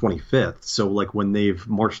State's 25th. So like when they've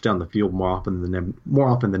marched down the field more often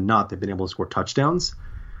than not, they've been able to score touchdowns.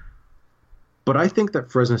 But I think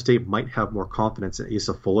that Fresno State might have more confidence in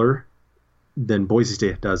Asa Fuller than Boise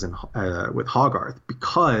State does with Hogarth,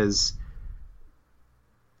 because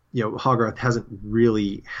Hogarth hasn't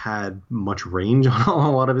really had much range on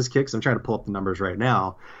a lot of his kicks. I'm trying to pull up the numbers right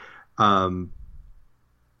now.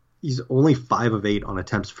 He's only 5 of 8 on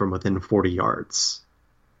attempts from within 40 yards.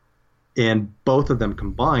 And both of them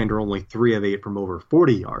combined are only 3 of 8 from over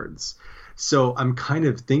 40 yards. So I'm kind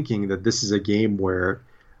of thinking that this is a game where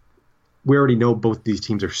we already know both these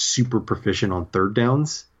teams are super proficient on third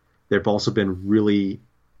downs. They've also been really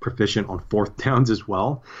proficient on fourth downs as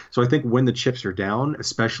well. So I think when the chips are down,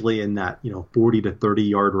 especially in that 40 to 30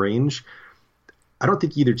 yard range, I don't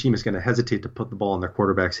think either team is going to hesitate to put the ball in their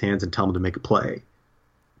quarterback's hands and tell them to make a play.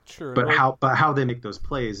 Sure. But how they make those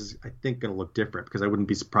plays is, I think, going to look different, because I wouldn't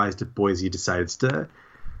be surprised if Boise decides to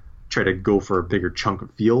try to go for a bigger chunk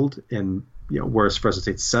of field, and whereas Fresno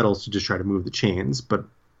State settles to just try to move the chains. But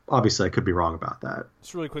obviously, I could be wrong about that.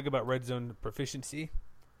 Just really quick about red zone proficiency.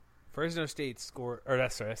 Fresno State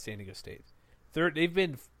that's San Diego State. They've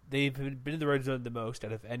been in the red zone the most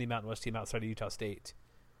out of any Mountain West team outside of Utah State.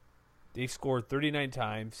 They've scored 39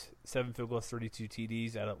 times, 7 field goals, 32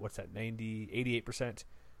 TDs out of 88%.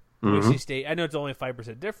 Boise State, I know it's only a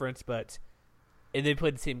 5% difference, and they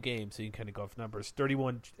played the same game, so you can kind of go off numbers.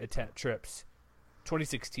 31 trips,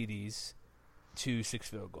 26 TDs, 6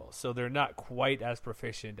 field goals. So they're not quite as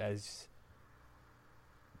proficient as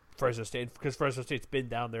Fresno State, because Fresno State's been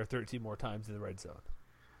down there 13 more times in the red zone.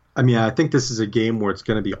 I mean, I think this is a game where it's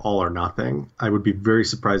going to be all or nothing. I would be very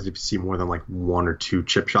surprised if you see more than 1 or 2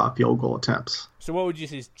 chip shot field goal attempts. So what would you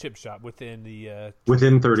say is chip shot within the...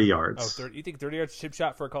 within 30 yards. Oh, 30, you think 30 yards chip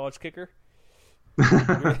shot for a college kicker?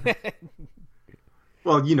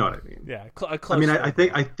 Well, you know what I mean. Yeah.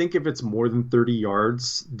 I think if it's more than 30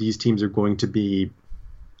 yards, these teams are going to be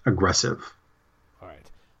aggressive. All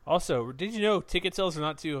right. Also, did you know ticket sales are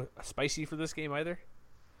not too spicy for this game either?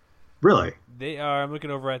 Really? They are. I'm looking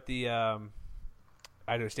over at the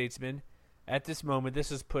Idaho Statesman. At this moment, this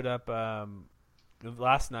was put up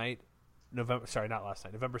last night. November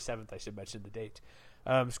 7th, I should mention the date.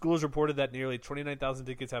 Schools reported that nearly 29,000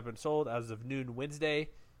 tickets have been sold as of noon Wednesday.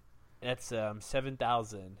 That's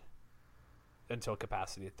 7,000 until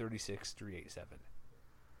capacity at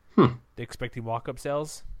 36,387. They expecting walk-up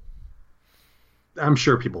sales? I'm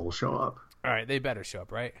sure people will show up. All right, they better show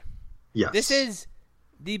up, right? Yes. This is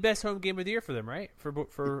the best home game of the year for them, right?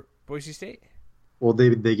 For Boise State? Well,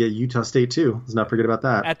 they get Utah State too. Let's not forget about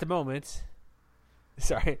that. At the moment.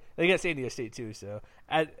 Sorry, they got San Diego State too. So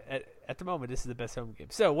at the moment, this is the best home game.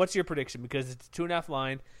 So what's your prediction? Because it's a 2.5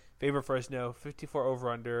 line, favor Fresno, 54 over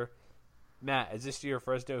under. Matt, is this year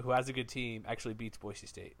Fresno, who has a good team, actually beats Boise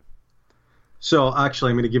State? So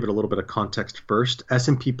actually, I'm going to give it a little bit of context first.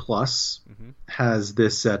 S&P Plus has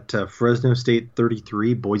this at Fresno State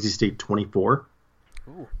 33, Boise State 24.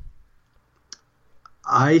 Ooh.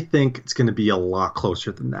 I think it's going to be a lot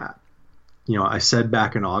closer than that. I said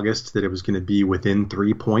back in August that it was going to be within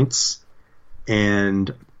 3 points,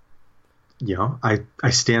 and I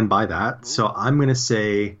stand by that. Ooh. So I'm going to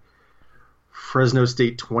say Fresno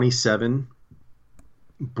State 27,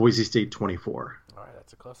 Boise State 24. All right,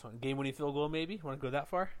 that's a close one. Game-winning field goal, maybe? Want to go that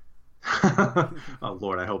far? Oh,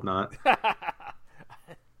 Lord, I hope not.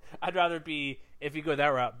 I'd rather be, if you go that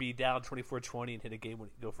route, be down 24-20 and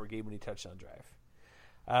go for a game-winning touchdown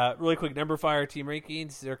drive. Really quick, Number Fire team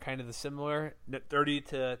rankings. They're kind of the similar. 30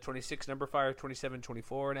 to 26 Number Fire, 27,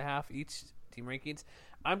 24.5 each team rankings.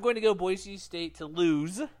 I'm going to go Boise State to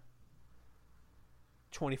lose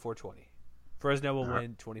 24-20. Fresno will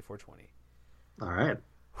win 24-20. All right.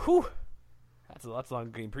 Whew. That's a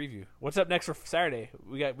long game preview. What's up next for Saturday?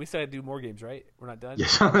 We still got to do more games, right? We're not done.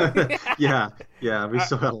 Yeah. We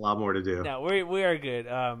still got a lot more to do. No, we are good.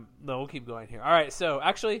 No, we'll keep going here. All right. So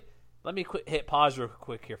actually, let me hit pause real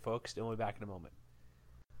quick here, folks, and we'll be back in a moment.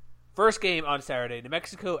 First game on Saturday, New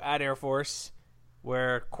Mexico at Air Force,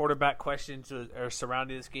 where quarterback questions are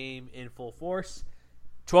surrounding this game in full force.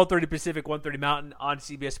 12:30 Pacific, 1:30 Mountain on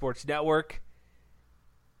CBS Sports Network.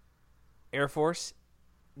 Air Force,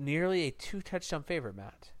 nearly a 2-touchdown favorite,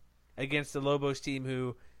 Matt, against the Lobos team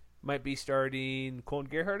who might be starting Colton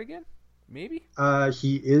Gerhardt again, maybe?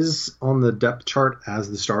 He is on the depth chart as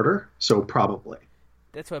the starter, so probably.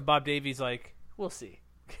 That's why Bob Davies we'll see.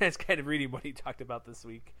 That's kind of reading what he talked about this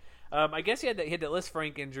week. I guess he had that Liz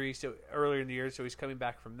Frank injury earlier in the year, so he's coming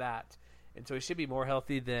back from that. And so he should be more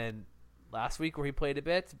healthy than last week where he played a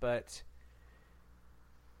bit, but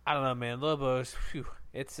I don't know, man. Lobos,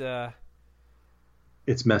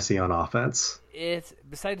 it's messy on offense. It's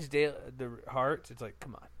besides the Hart, it's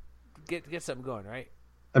come on. Get something going, right?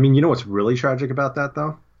 I mean, you know what's really tragic about that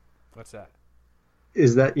though? What's that?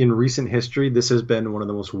 is that in recent history, this has been one of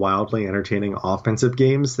the most wildly entertaining offensive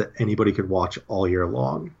games that anybody could watch all year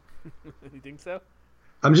long. You think so?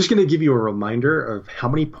 I'm just going to give you a reminder of how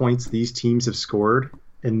many points these teams have scored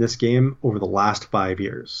in this game over the last 5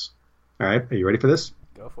 years. All right, are you ready for this?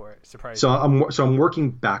 Go for it. Surprise. So I'm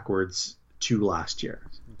working backwards to last year.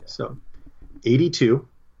 Okay. So 82,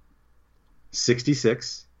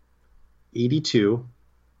 66, 82,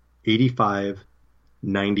 85,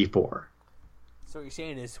 94. So what you're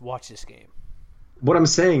saying is watch this game. What I'm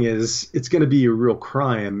saying is it's going to be a real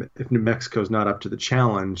crime if New Mexico's not up to the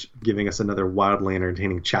challenge of giving us another wildly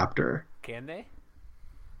entertaining chapter. Can they?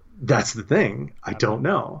 That's the thing. I don't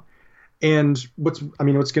know. And what's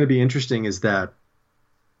going to be interesting is that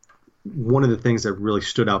one of the things that really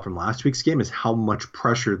stood out from last week's game is how much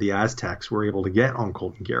pressure the Aztecs were able to get on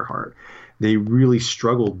Colton Gerhart. They really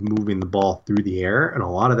struggled moving the ball through the air, and a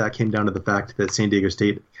lot of that came down to the fact that San Diego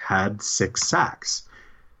State had 6 sacks,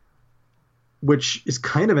 which is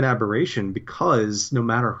kind of an aberration because no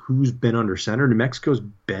matter who's been under center, New Mexico's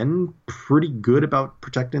been pretty good about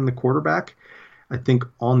protecting the quarterback. I think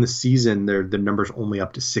on the season, the number's only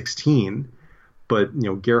up to 16. But,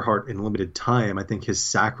 Gerhart in limited time, I think his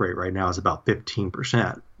sack rate right now is about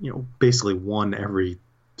 15%, basically 1 every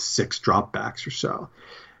 6 dropbacks or so,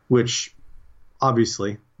 which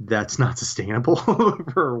obviously that's not sustainable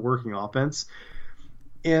for a working offense.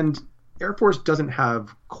 And Air Force doesn't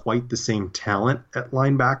have quite the same talent at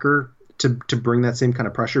linebacker to bring that same kind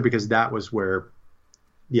of pressure, because that was where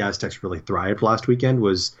the Aztecs really thrived last weekend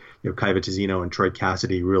was, Kai Vitazzino and Troy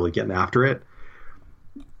Cassidy really getting after it.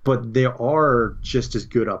 But they are just as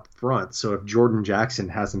good up front. So if Jordan Jackson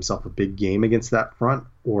has himself a big game against that front,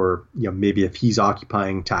 or maybe if he's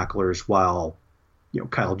occupying tacklers while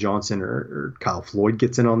Kyle Johnson or Kyle Floyd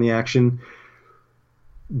gets in on the action,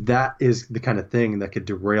 that is the kind of thing that could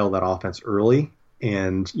derail that offense early.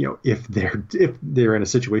 And if they're in a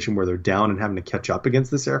situation where they're down and having to catch up against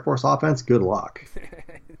this Air Force offense, good luck.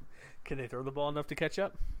 Can they throw the ball enough to catch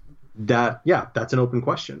up? That's an open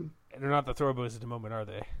question. And they're not the throw boys at the moment, are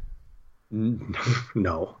they?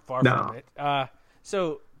 No. Far from it.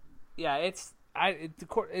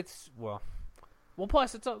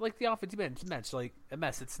 Plus it's like the offensive bench, like a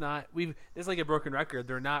mess. It's not it's like a broken record.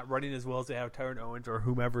 They're not running as well as they have Tyrone Owens or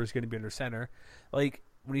whomever is going to be under center. Like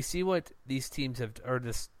when you see what these teams have, or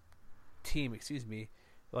this team,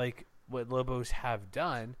 like what Lobos have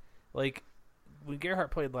done, like when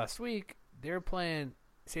Gerhart played last week, they were playing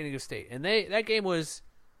San Diego State, and that game was.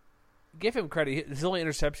 Give him credit. His only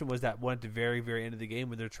interception was that one at the very, very end of the game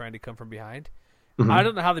when they're trying to come from behind. Mm-hmm. I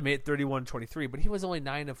don't know how they made it 31-23, but he was only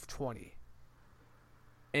 9 of 20.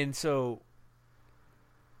 And so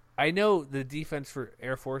I know the defense for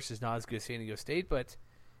Air Force is not as good as San Diego State, but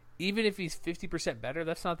even if he's 50% better,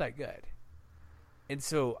 that's not that good. And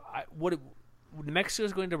so New Mexico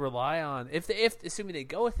is going to rely on, if assuming they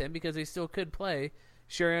go with him, because they still could play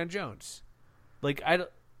Sherion Jones. Like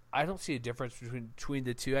I don't see a difference between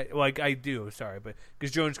the two. I do, sorry, but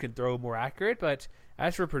because Jones can throw more accurate. But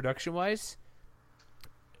as for production-wise,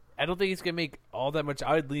 I don't think he's going to make all that much.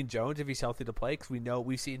 I would lean Jones if he's healthy to play, because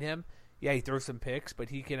we've seen him. Yeah, he throws some picks, but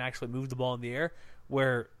he can actually move the ball in the air.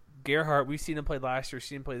 Where Gerhart, we've seen him play last year,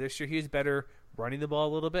 seen him play this year. He was better running the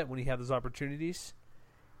ball a little bit when he had those opportunities.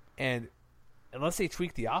 And unless they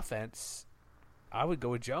tweak the offense, I would go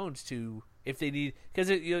with Jones to... If they need, because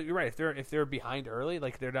you're right. If they're behind early,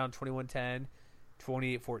 like they're down 21-10,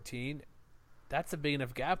 28-14, that's a big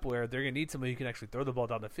enough gap where they're going to need somebody who can actually throw the ball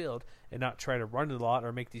down the field and not try to run it a lot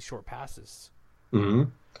or make these short passes. Mm-hmm.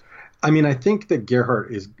 I mean, I think that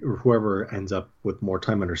Gerhart is, or whoever ends up with more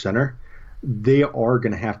time under center, they are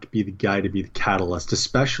going to have to be the guy to be the catalyst,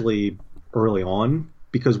 especially early on,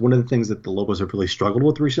 because one of the things that the Lobos have really struggled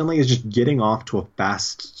with recently is just getting off to a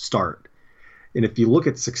fast start. And if you look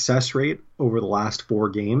at success rate over the last 4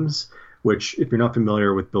 games, which if you're not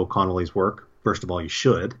familiar with Bill Connolly's work, first of all, you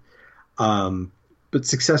should. But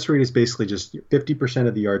success rate is basically just 50%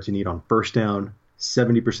 of the yards you need on first down,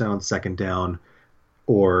 70% on second down,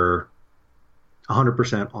 or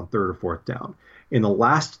 100% on third or fourth down. In the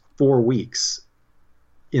last 4 weeks,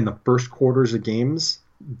 in the first quarters of games,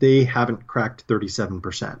 they haven't cracked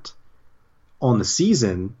 37%. On the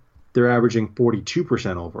season, they're averaging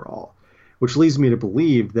 42% overall. Which leads me to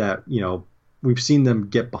believe that, we've seen them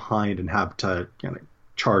get behind and have to kind of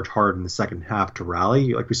charge hard in the second half to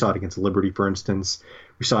rally. Like we saw it against Liberty, for instance.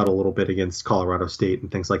 We saw it a little bit against Colorado State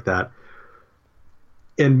and things like that.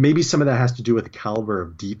 And maybe some of that has to do with the caliber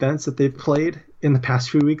of defense that they've played in the past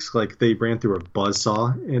few weeks. Like they ran through a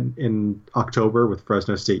buzzsaw in October with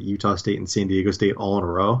Fresno State, Utah State, and San Diego State all in a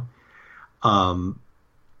row.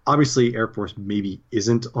 Obviously, Air Force maybe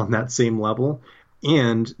isn't on that same level,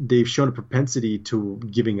 and they've shown a propensity to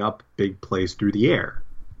giving up big plays through the air,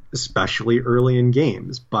 especially early in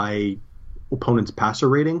games. By opponents' passer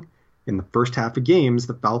rating, in the first half of games,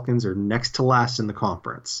 the Falcons are next to last in the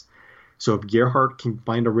conference. So if Gerhardt can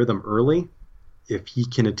find a rhythm early, if he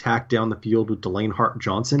can attack down the field with Delane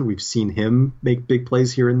Hart-Johnson, we've seen him make big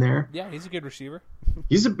plays here and there. Yeah, he's a good receiver.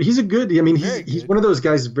 He's a good. I mean, he's one of those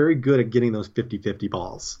guys very good at getting those 50-50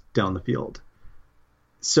 balls down the field.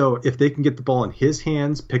 So if they can get the ball in his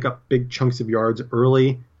hands, pick up big chunks of yards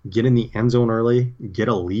early, get in the end zone early, get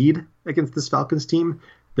a lead against this Falcons team,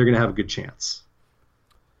 they're going to have a good chance.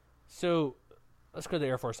 So let's go to the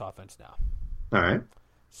Air Force offense now. All right.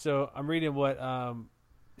 So I'm reading what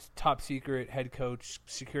top secret head coach,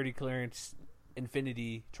 security clearance,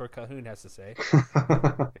 Infinity, Troy Calhoun has to say.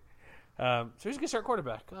 So who's gonna start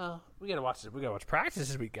quarterback? We gotta watch it. We gotta watch practice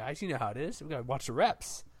this week, guys. You know how it is. We gotta watch the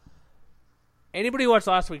reps. Anybody who watched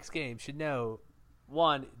last week's game should know: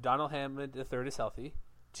 1, Donald Hammond III is healthy.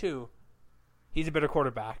 2, he's a better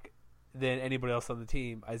quarterback than anybody else on the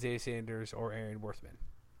team, Isaiah Sanders or Aaron Worthman.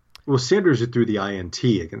 Well, Sanders threw the INT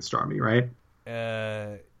against Army, right?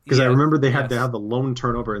 Because I remember they had to have the lone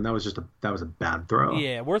turnover, and that was a bad throw.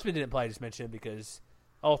 Yeah, Worthman didn't play. I just mentioned him because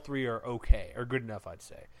all three are okay or good enough, I'd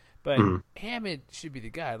say. But Hammond should be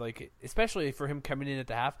the guy, like especially for him coming in at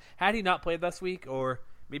the half. Had he not played last week, or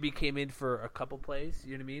maybe came in for a couple plays,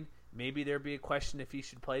 you know what I mean? Maybe there'd be a question if he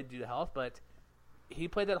should play due to health. But he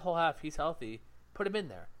played that whole half. He's healthy. Put him in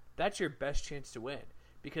there. That's your best chance to win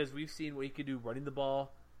because we've seen what he could do running the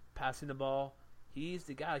ball, passing the ball. He's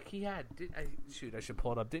the guy. Like he had. I should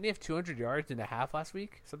pull it up. Didn't he have 200 yards in a half last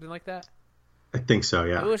week? Something like that. I think so.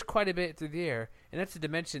 Yeah. It was quite a bit through the air, and that's a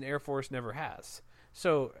dimension Air Force never has.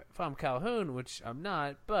 So if I'm Calhoun, which I'm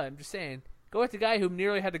not, but I'm just saying, go with the guy who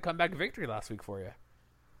nearly had to come back victory last week for you.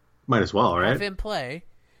 Might as well, right? Have him play.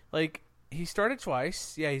 Like he started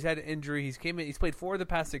twice. Yeah, he's had an injury. He's came in. He's played 4 of the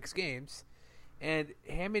past 6 games, and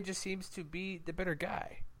Hammond just seems to be the better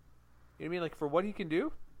guy. You know what I mean? Like for what he can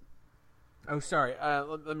do. Oh, sorry.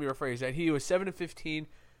 Let me rephrase that. He was 7 of 15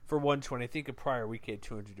 for 120. I think a prior week he had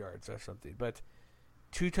 200 yards or something. But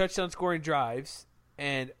 2 touchdown scoring drives,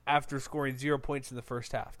 and after scoring 0 points in the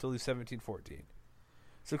first half to lose 17-14.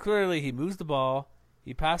 So clearly he moves the ball.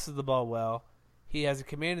 He passes the ball well. He has a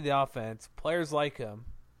command of the offense. Players like him,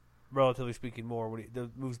 relatively speaking, more when he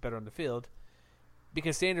moves better on the field.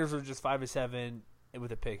 Because Sanders was just 5 of 7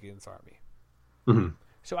 with a pick against Army. Mm-hmm.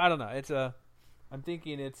 So I don't know. I'm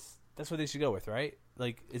thinking that's what they should go with, right?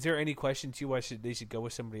 Like, is there any question to you why they should go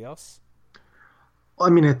with somebody else? Well,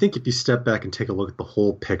 I mean, I think if you step back and take a look at the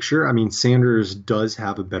whole picture, I mean, Sanders does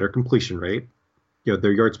have a better completion rate. You know,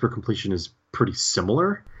 their yards per completion is pretty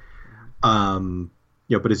similar.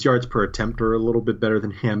 But his yards per attempt are a little bit better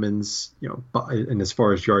than Hammond's. And as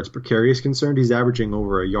far as yards per carry is concerned, he's averaging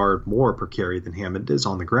over a yard more per carry than Hammond is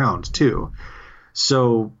on the ground too.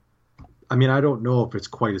 So, I mean, I don't know if it's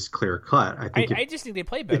quite as clear cut. I just think they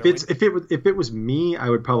play better. If it was me, I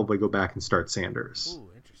would probably go back and start Sanders.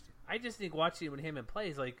 Ooh, interesting. I just think watching when Hammond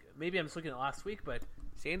plays, like maybe I'm just looking at last week, but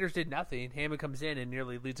Sanders did nothing. Hammond comes in and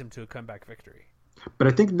nearly leads him to a comeback victory. But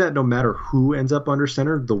I think that no matter who ends up under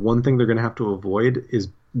center, the one thing they're going to have to avoid is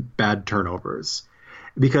bad turnovers.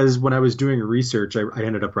 Because when I was doing research, I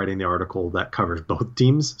ended up writing the article that covers both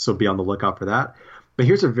teams, so be on the lookout for that. But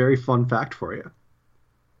here's a very fun fact for you.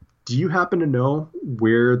 Do you happen to know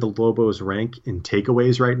where the Lobos rank in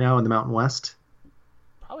takeaways right now in the Mountain West?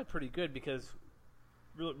 Probably pretty good because,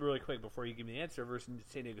 really quick before you give me the answer, versus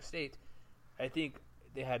San Diego State, I think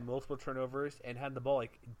they had multiple turnovers and had the ball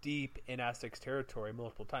like deep in Aztecs territory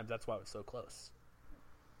multiple times. That's why it was so close.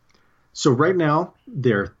 So right now,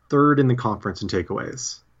 they're 3rd in the conference in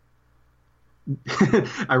takeaways.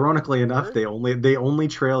 Ironically enough, they only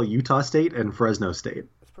trail Utah State and Fresno State.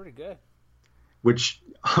 That's pretty good. Which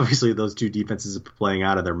obviously those 2 defenses have been playing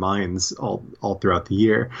out of their minds all throughout the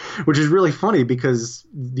year, which is really funny because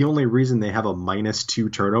the only reason they have a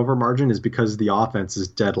 -2 turnover margin is because the offense is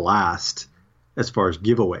dead last as far as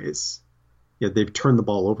giveaways. Yeah, they've turned the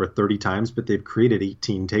ball over 30 times, but they've created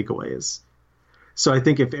 18 takeaways. So I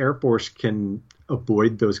think if Air Force can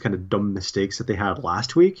avoid those kind of dumb mistakes that they had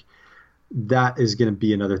last week, that is going to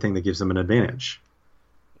be another thing that gives them an advantage.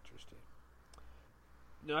 Interesting.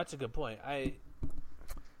 No, that's a good point.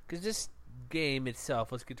 Because this game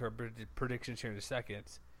itself, let's get to our predictions here in a second.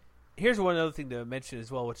 Here's one other thing to mention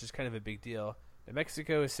as well, which is kind of a big deal. New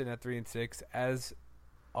Mexico is sitting at 3-6, as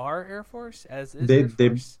are Air Force, as is Air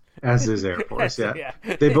Force. As is Air Force, yeah.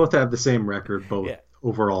 They both have the same record, both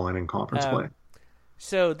overall and in conference play.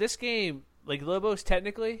 So this game, like Lobos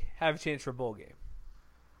technically have a chance for a bowl game.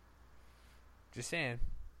 Just saying.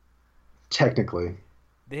 Technically.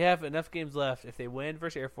 They have enough games left. If they win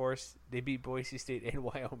versus Air Force, they beat Boise State and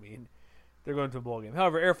Wyoming. They're going to a bowl game.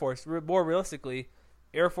 However, Air Force, more realistically,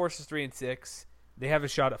 Air Force is 3-6. They have a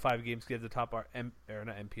shot at 5 games to get the top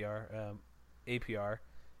APR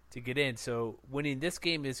to get in. So winning this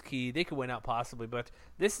game is key. They could win out possibly, but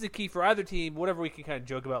this is the key for either team. Whatever we can kind of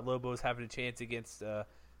joke about Lobos having a chance against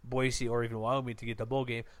Boise or even Wyoming to get the bowl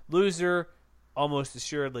game. Loser almost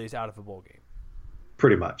assuredly is out of a bowl game.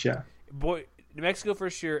 Pretty much, yeah. New Mexico for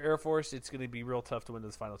sure. Air Force, it's going to be real tough to win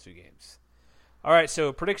those final 2 games. All right,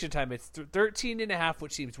 so prediction time. It's 13.5,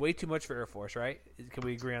 which seems way too much for Air Force, right? Can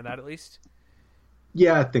we agree on that at least?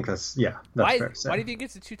 Yeah, I think that's fair to say. Why do you think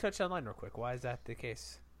it's a 2-touchdown line real quick? Why is that the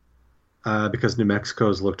case? Because New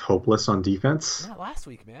Mexico's looked hopeless on defense. Not last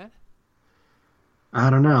week, man. I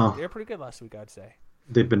don't know. They were pretty good last week, I'd say.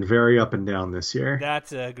 They've been very up and down this year.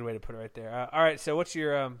 That's a good way to put it right there. All right, so what's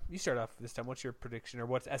your you start off this time. What's your prediction, or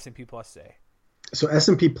what's S&P Plus say? So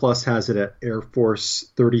S&P Plus has it at Air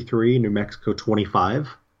Force 33, New Mexico 25.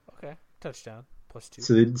 Okay, touchdown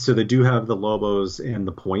 +2. So they do have the Lobos and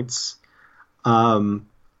the points. I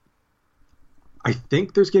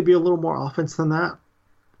think there's going to be a little more offense than that,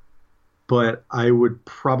 but I would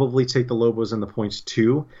probably take the Lobos and the points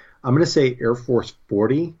too. I'm going to say Air Force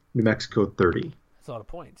 40, New Mexico 30. That's a lot of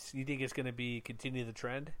points. You think it's going to continue the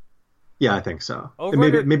trend? Yeah, I think so. Over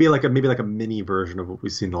maybe like a mini version of what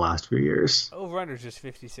we've seen the last few years. Over-under is just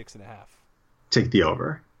 56.5. Take the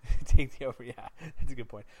over. Take the over, yeah. That's a good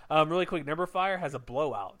point. Really quick, Number Fire has a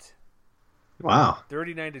blowout. Wow.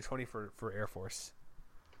 39-20 for Air Force.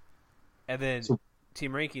 And then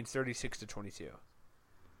team rankings 36-22.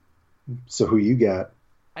 So who you got?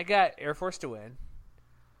 I got Air Force to win.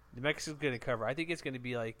 New Mexico's going to cover. I think it's going to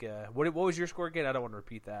be like what was your score again? I don't want to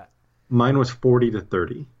repeat that. Mine was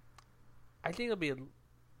 40-30. I think it'll be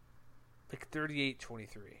like 38-23.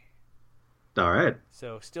 All right.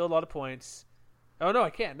 So still a lot of points. Oh no, I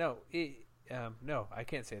can't. No, no, I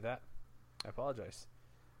can't say that. I apologize,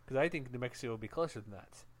 because I think New Mexico will be closer than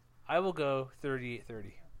that. I will go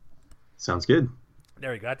 38-30. Sounds good.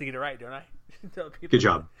 There we go. I have to get it right, don't I? Good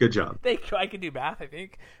job. Good job. Thank you. I can do math, I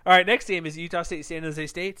think. All right, next game is Utah State, San Jose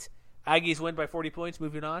State. Aggies win by 40 points.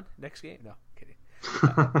 Moving on. Next game. No, kidding.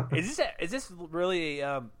 Is this really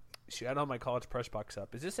a shoot, I don't have my college press box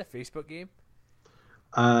up. Is this a Facebook game?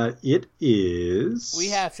 It is. We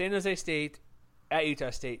have San Jose State at Utah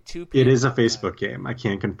State. 2 p.m. It is a Facebook game. I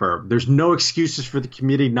can't confirm. There's no excuses for the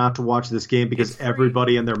community not to watch this game because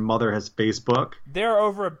everybody and their mother has Facebook. There are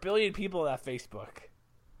over 1 billion people at Facebook.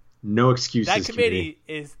 No excuses. That committee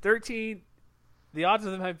is 13. The odds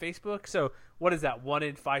of them having Facebook. So what is that? 1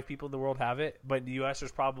 in 5 people in the world have it. But in the U.S.,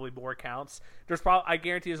 there's probably more accounts. I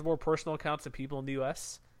guarantee there's more personal accounts of people in the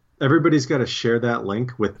U.S. Everybody's got to share that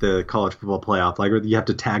link with the college football playoff. Like you have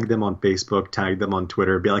to tag them on Facebook, tag them on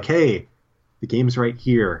Twitter, be like, "Hey, the game's right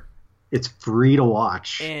here. It's free to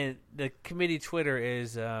watch." And the committee Twitter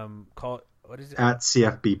is called what is it? At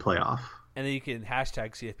CFB Playoff. And then you can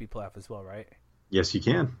hashtag CFB Playoff as well, right? Yes, you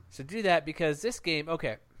can. So do that because this game,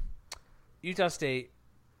 okay, Utah State.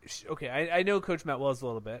 Okay, I know Coach Matt Wells a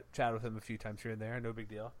little bit. Chatted with him a few times here and there. No big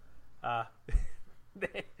deal.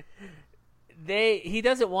 He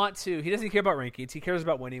doesn't want to. He doesn't care about rankings. He cares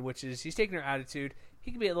about winning, which is he's taking their attitude.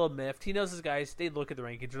 He can be a little miffed. He knows his guys. They look at the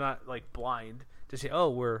rankings. They're not like blind to say, "Oh,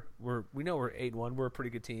 we know we're 8-1. We're a pretty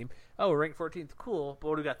good team. Oh, we're ranked 14th. Cool. But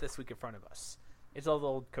what do we got this week in front of us?" It's all the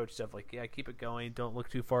old coach stuff. Like, yeah, keep it going. Don't look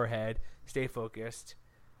too far ahead. Stay focused.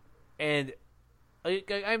 And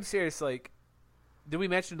I'm serious. Like, did we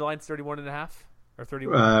mention the line's 31.5 or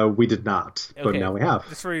 31? We did not, but now we have.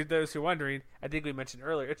 Just for those who are wondering, I think we mentioned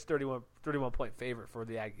earlier, it's 31 point favorite for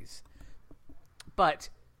the Aggies. But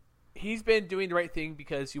he's been doing the right thing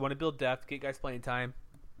because you want to build depth, get guys playing time.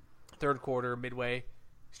 Third quarter, midway,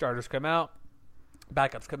 starters come out,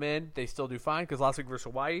 backups come in. They still do fine because last week versus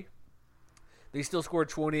Hawaii, they still scored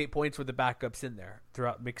 28 points with the backups in there,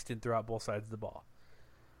 mixed in throughout both sides of the ball.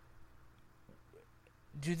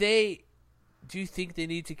 Do you think they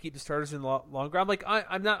need to keep the starters in longer?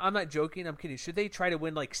 I'm not joking. I'm kidding. Should they try to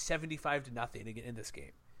win like 75-0 in this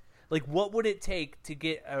game? Like, what would it take to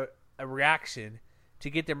get a reaction to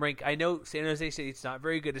get them ranked? I know San Jose State's not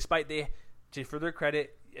very good, despite for their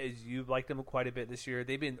credit, as you liked them quite a bit this year,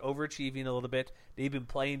 they've been overachieving a little bit. They've been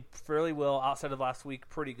playing fairly well outside of last week,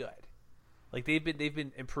 pretty good. Like they've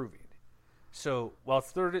been improving. So while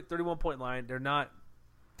it's 31 point line, they're going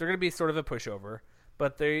to be sort of a pushover,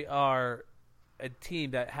 but they are a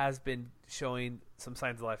team that has been showing some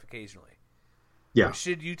signs of life occasionally. Yeah. Or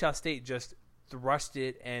should Utah State just thrust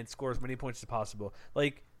it and score as many points as possible?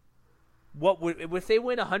 Like, what would if they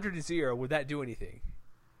win 100-0? Would that do anything?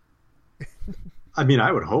 I mean,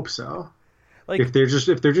 I would hope so. Like if they're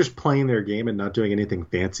just playing their game and not doing anything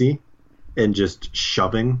fancy, and just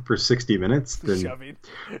shoving for 60 minutes, then shoving.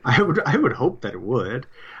 I would hope that it would.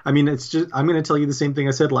 I mean, it's just I'm going to tell you the same thing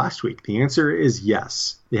I said last week. The answer is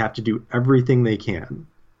yes. They have to do everything they can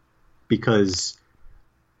because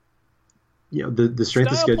the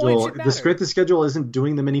strength of schedule isn't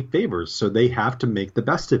doing them any favors, so they have to make the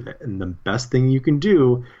best of it. And the best thing you can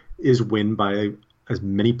do is win by as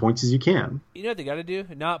many points as you can. You know what they got to do?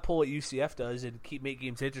 Not pull what UCF does and keep making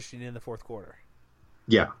games interesting in the fourth quarter.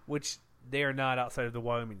 Yeah. Which they are not outside of the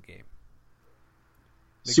Wyoming game.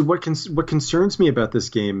 See, what concerns me about this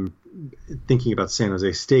game, thinking about San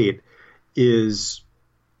Jose State, is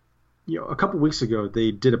a couple weeks ago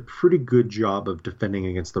they did a pretty good job of defending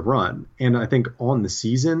against the run, and I think on the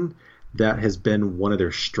season that has been one of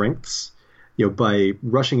their strengths. By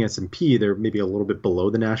rushing S&P, they're maybe a little bit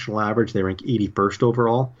below the national average. They rank 81st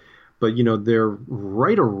overall. But, they're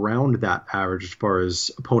right around that average as far as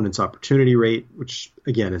opponent's opportunity rate, which,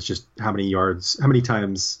 again, is just how many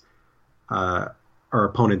times are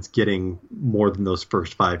opponents getting more than those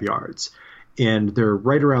first 5 yards. And they're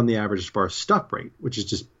right around the average as far as stop rate, which is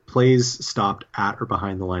just plays stopped at or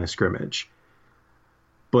behind the line of scrimmage.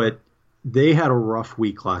 But they had a rough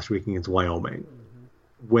week last week against Wyoming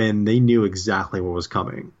when they knew exactly what was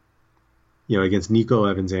coming, against Nico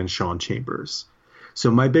Evans and Sean Chambers. So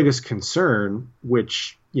my biggest concern,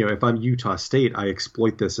 which, if I'm Utah State, I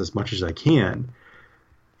exploit this as much as I can.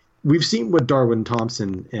 We've seen what Darwin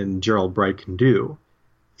Thompson and Gerald Bright can do.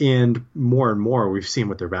 And more, we've seen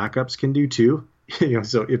what their backups can do too.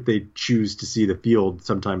 So if they choose to see the field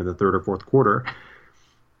sometime in the third or fourth quarter,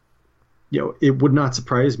 it would not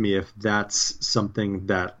surprise me if that's something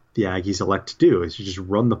that the Aggies elect to do, is to just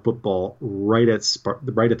run the football right at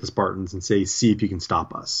the Spartans and say, see if you can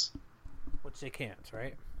stop us. Which they can't,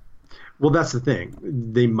 right? Well, that's the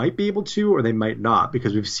thing. They might be able to, or they might not,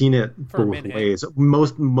 because we've seen it both ways.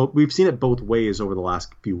 We've seen it both ways over the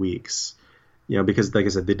last few weeks. Because, like I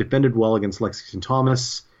said, they defended well against Lexington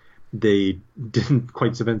Thomas. They didn't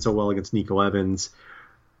quite defend so well against Nico Evans.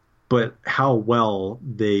 But how well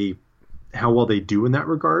they do in that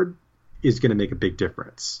regard is going to make a big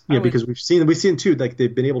difference. Because we've seen too, like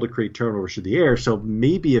they've been able to create turnovers through the air. So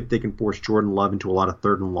maybe if they can force Jordan Love into a lot of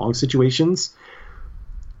third and long situations,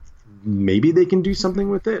 maybe they can do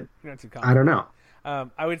something with it. I don't know.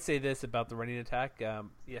 I would say this about the running attack.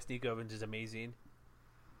 Yes, Nico Evans is amazing.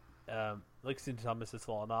 Lexington Thomas has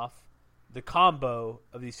fallen off. The combo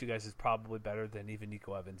of these two guys is probably better than even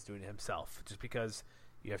Nico Evans doing it himself, just because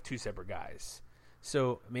you have two separate guys.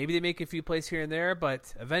 So maybe they make a few plays here and there,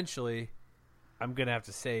 but eventually I'm going to have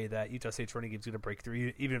to say that Utah State's running game is going to break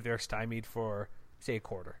through, even if they're stymied for, say, a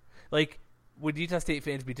quarter. Like, would Utah State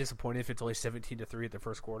fans be disappointed if it's only 17-3 at the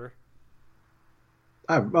first quarter?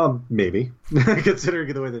 Maybe,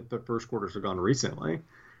 considering the way that the first quarters have gone recently.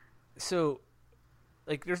 So,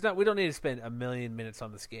 like, we don't need to spend a million minutes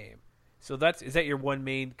on this game. So is that your one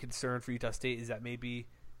main concern for Utah State? Is that maybe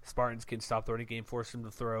Spartans can stop the running game, force them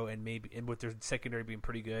to throw, and with their secondary being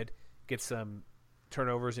pretty good, get some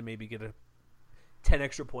turnovers and maybe get 10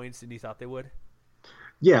 extra points than you thought they would?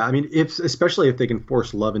 Yeah, I mean, especially if they can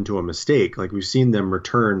force Love into a mistake. Like we've seen them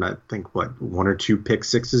return, I think, one or two pick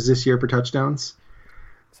sixes this year for touchdowns.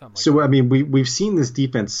 I mean, we've seen this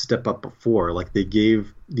defense step up before. Like they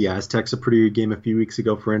gave the Aztecs a pretty good game a few weeks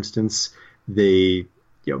ago, for instance. They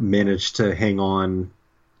managed to hang on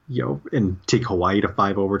and take Hawaii to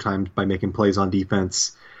 5 overtimes by making plays on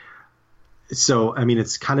defense. So, I mean,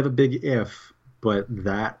 it's kind of a big if, but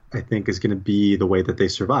that, I think, is going to be the way that they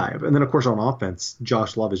survive. And then, of course, on offense,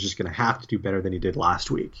 Josh Love is just going to have to do better than he did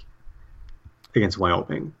last week against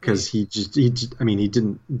Wyoming, because he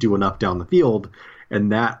didn't do enough down the field,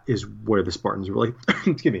 and that is where the Spartans really,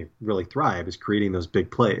 really thrive, is creating those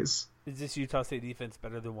big plays. Is this Utah State defense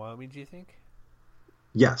better than Wyoming, do you think?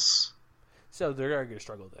 Yes. So they're going to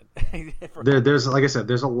struggle then. There's, like I said,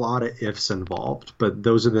 there's a lot of ifs involved, but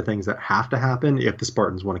those are the things that have to happen if the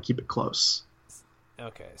Spartans want to keep it close.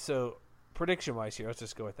 Okay, so prediction-wise here, let's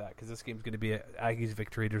just go with that, because this game's going to be an Aggies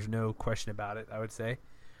victory. There's no question about it, I would say.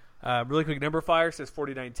 Really quick number fire says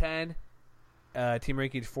 49-10. Team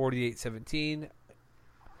rankings 48-17.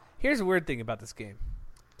 Here's a weird thing about this game.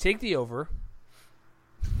 Take the over,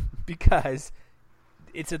 because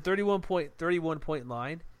it's a 31-point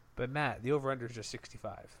line. But, Matt, the over-under is just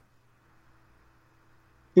 65.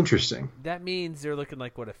 Interesting. That means they're looking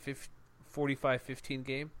like, what, a 45-15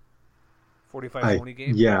 game? 45-20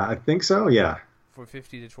 game? Yeah, I think so, yeah. For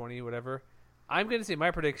 50-20, whatever. I'm going to say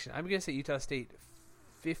my prediction. I'm going to say Utah State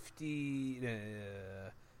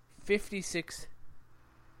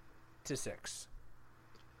 56-6.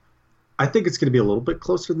 I think it's going to be a little bit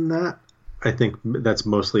closer than that. I think that's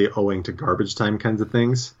mostly owing to garbage time kinds of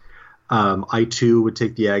things. I, too, would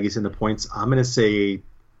take the Aggies in the points. I'm going to say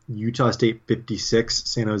Utah State 56,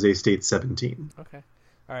 San Jose State 17. Okay.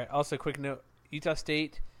 All right. Also, quick note, Utah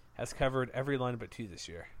State has covered every line but 2 this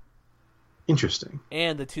year. Interesting.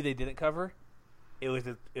 And the 2 they didn't cover, it was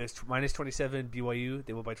minus 27 BYU,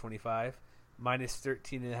 they won by 25. Minus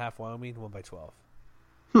 13.5 Wyoming, won by 12.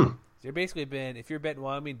 So you're basically if you're betting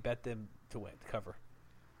Wyoming, bet them to win, to cover.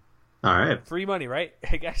 All right. Free money, right?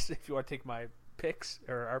 I guess if you want to take my picks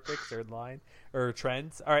or our picks or line or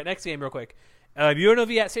trends. All right, next game real quick.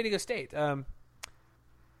 UNLV at San Diego State.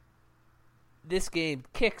 This game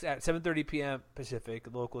kicks at 7:30 p.m. Pacific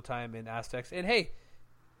local time in Aztecs. And hey,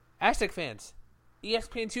 Aztec fans,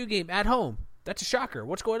 ESPN2 game at home. That's a shocker.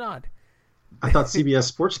 What's going on? I thought CBS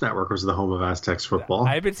Sports Network was the home of Aztecs football.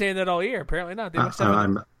 I've been saying that all year. Apparently not. They must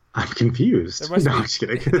have I'm confused. I'm just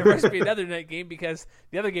kidding. There must be another night game because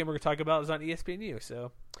the other game we're going to talk about is on ESPNU.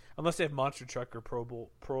 So unless they have Monster Truck or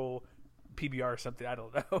Pro PBR or something, I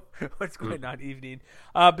don't know what's going on evening.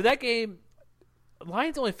 But that game,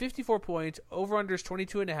 line's only 54 points. Over-unders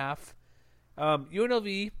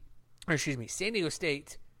 22.5. San Diego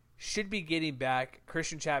State should be getting back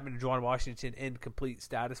Christian Chapman and Juwan Washington in complete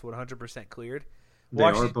status, 100% cleared. They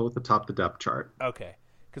are both atop the depth chart. Okay.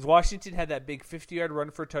 Because Washington had that big 50-yard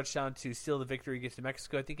run for a touchdown to steal the victory against New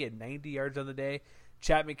Mexico. I think he had 90 yards on the day.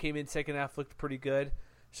 Chapman came in second half, looked pretty good.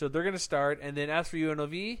 So they're going to start. And then as for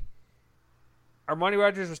UNLV, Armani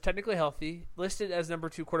Rogers was technically healthy, listed as number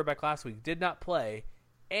 2 quarterback last week, did not play,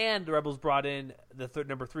 and the Rebels brought in the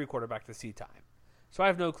number 3 quarterback to see time. So I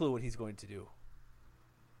have no clue what he's going to do.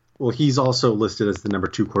 Well, he's also listed as the number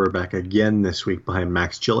 2 quarterback again this week behind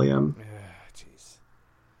Max Gilliam. Jeez.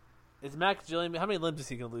 Is Max Gilliam, how many limbs is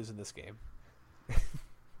he going to lose in this game?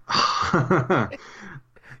 I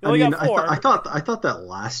thought that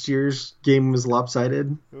last year's game was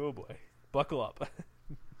lopsided. Oh boy, buckle up.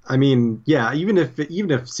 I mean, yeah, even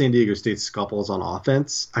if San Diego State scuffles on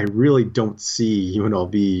offense, I really don't see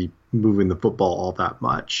UNLV moving the football all that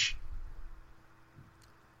much.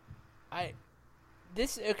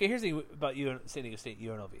 Here's the thing about San Diego State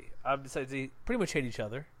UNLV. Besides, they pretty much hate each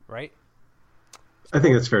other, right? I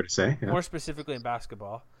think that's fair to say. Yeah. More specifically in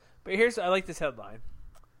basketball. But I like this headline.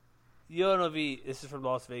 UNLV, this is from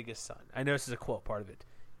Las Vegas Sun. I know this is a quote part of it.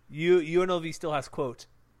 UNLV still has, quote,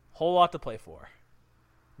 whole lot to play for.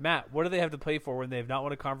 Matt, what do they have to play for when they have not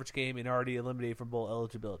won a conference game and already eliminated from bowl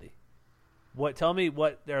eligibility? Tell me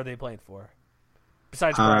what are they playing for?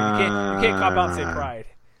 Besides pride. You can't cop out and say pride.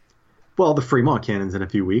 Well, the Fremont Cannons in a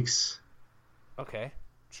few weeks. Okay,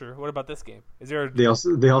 sure. What about this game? Is there? They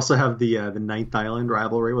also have the Ninth Island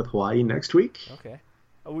rivalry with Hawaii next week. Okay,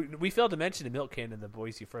 we failed to mention the Milk Can in the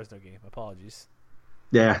Boise Fresno game. Apologies.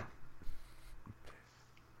 Yeah.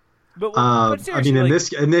 But I mean,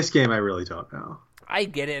 in this game, I really don't know. I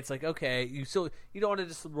get it. It's like, okay, you don't want to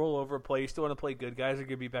just roll over a play. You still want to play good. Guys are going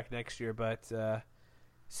to be back next year, but it's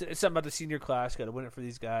something about the senior class. Got to win it for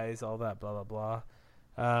these guys. All that, blah blah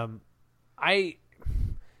blah.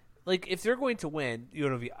 If they're going to win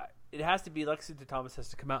UNLV, it has to be Lexington Thomas has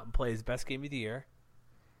to come out and play his best game of the year.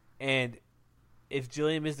 And if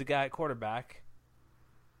Gilliam is the guy at quarterback,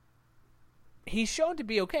 he's shown to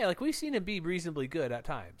be okay. Like, we've seen him be reasonably good at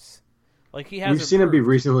times. Like, he has. We've seen him be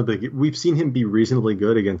reasonably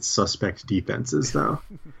good against suspect defenses, though.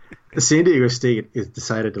 San Diego State is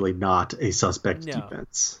decidedly not a suspect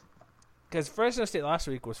defense. Because Fresno State last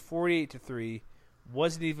week was 48-3,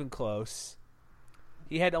 wasn't even close.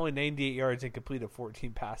 He had only 98 yards and completed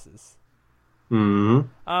 14 passes. Mm-hmm.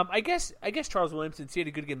 I guess Charles Williamson, he had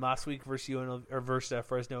a good game last week versus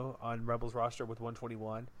Fresno on Rebels roster with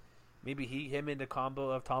 121. Maybe him and the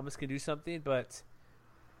combo of Thomas can do something, but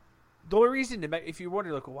the only reason, if you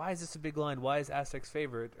wonder, like, why is this a big line? Why is Aztecs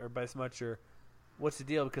favorite or by as much, or what's the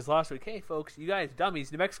deal? Because last week, hey folks, you guys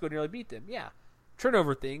dummies, New Mexico nearly beat them. Yeah,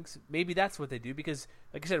 turnover things. Maybe that's what they do because,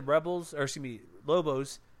 like I said,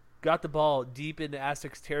 Lobos got the ball deep into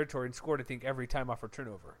Aztecs territory and scored, I think, every time off a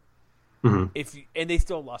turnover. Mm-hmm. And they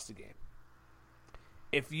still lost the game.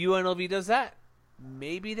 If UNLV does that,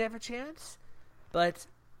 maybe they have a chance, but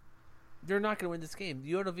they're not going to win this game.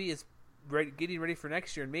 UNLV is getting ready for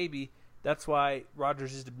next year, and maybe that's why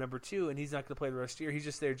Rogers is the number 2, and he's not going to play the rest of the year. He's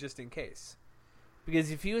just there just in case.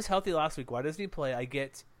 Because if he was healthy last week, why doesn't he play? I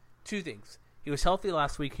get two things. He was healthy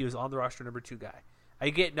last week. He was on the roster number 2 guy. I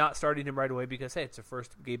get not starting him right away because, hey, it's the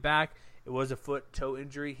first game back. It was a foot-toe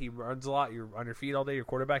injury. He runs a lot. You're on your feet all day. You're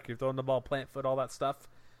quarterback. You're throwing the ball, plant foot, all that stuff.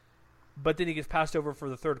 but then he gets passed over for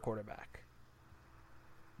the third quarterback.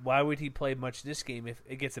 Why would he play much this game if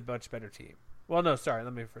it gets a much better team? Well, no, sorry.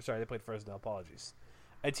 They played Fresno. Apologies.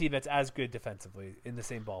 A team that's as good defensively in the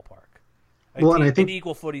same ballpark. And I think an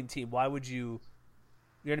equal footing team. Why would you?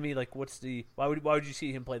 You know what I mean? Like, why would you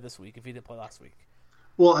see him play this week if he didn't play last week?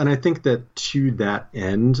 Well, and I think that to that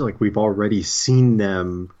end, like we've already seen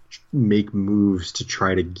them make moves to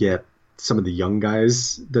try to get some of the young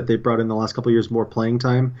guys that they brought in the last couple of years more playing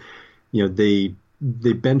time. You know, they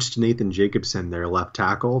benched Nathan Jacobson, their left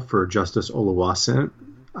tackle, for Justice Oluwaseun,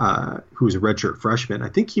 who's a redshirt freshman. I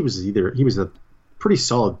think he was a pretty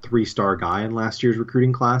solid 3-star guy in last year's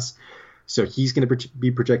recruiting class. So he's going to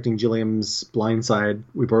be projecting Gilliam's blindside.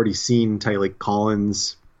 We've already seen Tyleik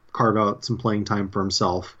Collins carve out some playing time for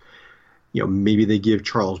himself. You know, maybe they give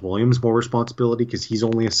Charles Williams more responsibility because he's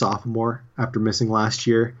only a sophomore after missing last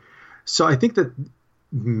year. So I think that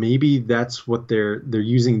maybe that's what they're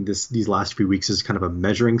using these last few weeks as kind of a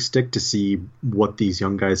measuring stick to see what these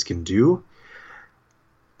young guys can do.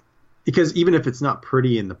 Because even if it's not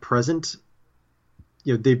pretty in the present,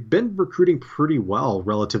 you know, they've been recruiting pretty well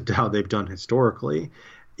relative to how they've done historically.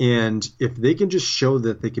 And if they can just show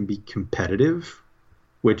that they can be competitive,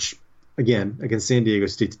 which, again, against San Diego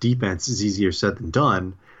State's defense is easier said than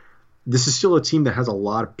done, this is still a team that has a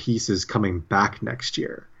lot of pieces coming back next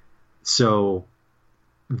year. So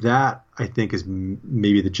that, I think, is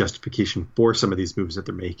maybe the justification for some of these moves that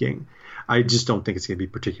they're making. I just don't think it's going to be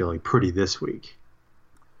particularly pretty this week.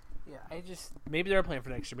 Maybe they're playing for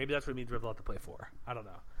next year. Maybe that's what it means Rivel have to play for. I don't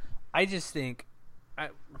know. I just think,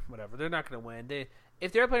 whatever. They're not going to win.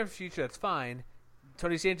 If they're playing for the future, that's fine.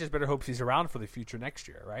 Tony Sanchez better hopes he's around for the future next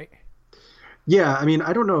year, right? Yeah, I mean,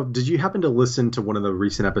 I don't know. Did you happen to listen to one of the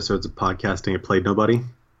recent episodes of podcasting at Played Nobody?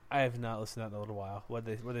 I have not listened to that in a little while. What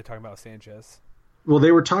are they talking about with Sanchez? Well,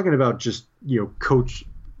 they were talking about just, you know, coach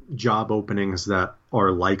job openings that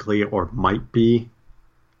are likely or might be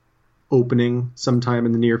opening sometime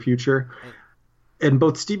in the near future. And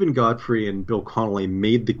both Stephen Godfrey and Bill Connolly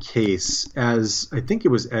made the case, as I think it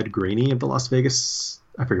was Ed Graney of the Las Vegas,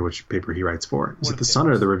 I forget which paper he writes for. Is it the Sun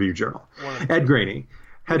or the Review Journal? Ed Graney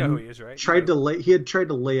had tried to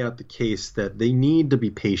lay out the case that they need to be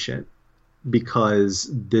patient because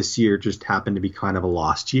this year just happened to be kind of a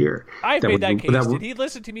lost year. I made that case. Did he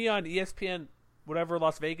listen to me on ESPN, whatever,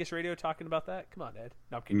 Las Vegas radio talking about that? Come on, Ed.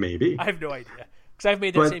 No, I'm kidding. Maybe. I have no idea. Because I've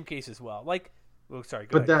made that same case as well. Like, well, sorry,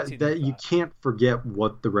 go ahead. But you can't forget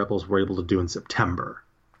what the Rebels were able to do in September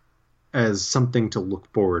as something to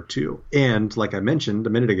look forward to. And like I mentioned a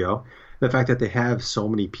minute ago, the fact that they have so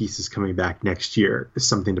many pieces coming back next year is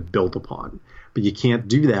something to build upon. But you can't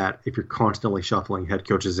do that if you're constantly shuffling head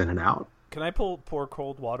coaches in and out. Can I pour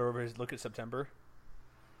cold water over his look at September?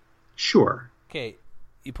 Sure. Okay,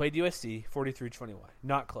 you played USC 43-21.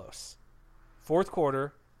 Not close. Fourth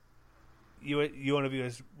quarter,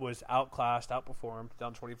 UNLV was outclassed, outperformed,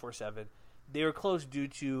 down 24-7. They were close due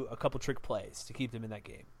to a couple trick plays to keep them in that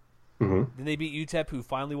game. Mm-hmm. Then they beat UTEP, who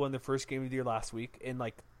finally won their first game of the year last week. And,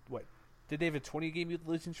 like, what? Did they have a 20-game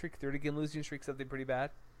losing streak, 30-game losing streak, something pretty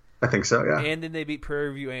bad? I think so, yeah. And then they beat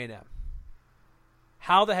Prairie View A&M.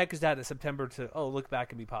 How the heck is that in September to, look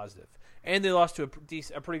back and be positive? And they lost to a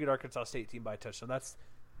pretty good Arkansas State team by a touchdown. That's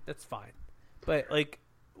fine. But, like,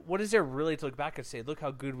 what is there really to look back and say, look how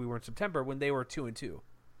good we were in September when they were 2-2?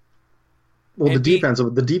 Well,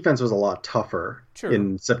 the defense was a lot tougher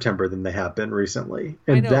in September than they have been recently.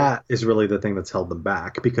 And that is really the thing that's held them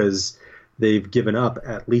back because they've given up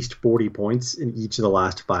at least 40 points in each of the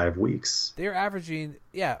last 5 weeks. They're averaging,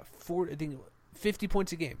 50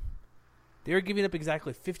 points a game. They're giving up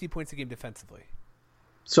exactly 50 points a game defensively.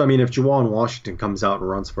 So, I mean, if Juwan Washington comes out and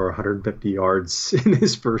runs for 150 yards in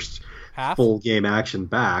his first full game action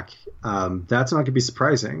back, that's not going to be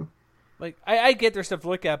surprising. Like, I get their stuff to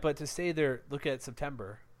look at, but to say they're look at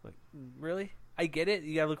September, like, really? I get it.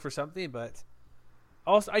 You got to look for something, but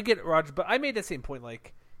also I get it, Roger. But I made the same point.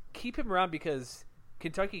 Like, keep him around because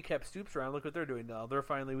Kentucky kept Stoops around. Look what they're doing now. They're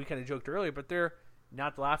finally, we kind of joked earlier, but they're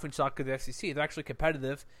not the laughing stock of the SEC. They're actually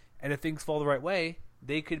competitive, and if things fall the right way,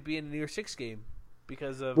 they could be in a New Year's Six game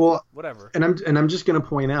because of whatever. And I'm just going to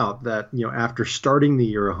point out that, you know, after starting the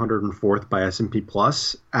year 104th by S&P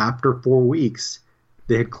Plus, after 4 weeks,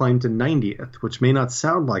 they had climbed to 90th, which may not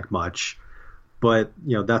sound like much, but,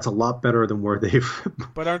 you know, that's a lot better than where they've.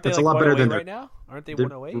 But aren't they like 108 right now? Aren't they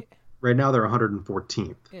 108? Right now they're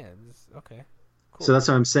 114th. Yeah. Okay. Cool. So that's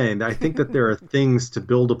what I'm saying. I think that there are things to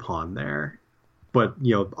build upon there, but,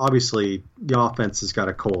 you know, obviously the offense has got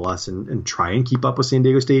to coalesce and try and keep up with San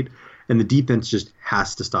Diego State, and the defense just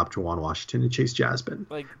has to stop Juwan Washington and Chase Jasmine.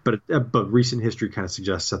 But recent history kind of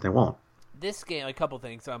suggests that they won't. This game, a couple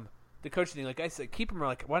things. the coaching thing, like I said, keep him.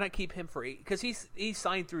 Like, why not keep him for 8? Because he's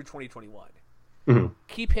signed through 2021. Mm-hmm.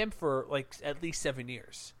 Keep him for like at least 7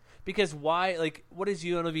 years. Because why? Like, what is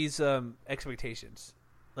UNLV's expectations?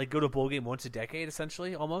 Like, go to a bowl game once a decade,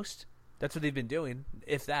 essentially, almost. That's what they've been doing,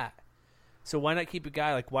 if that. So why not keep a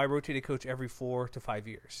guy? Like, why rotate a coach every 4 to 5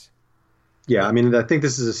 years? Yeah, I mean, I think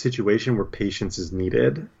this is a situation where patience is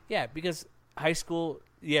needed. Yeah, because high school,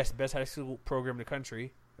 yes, best high school program in the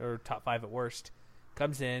country, or top 5 at worst,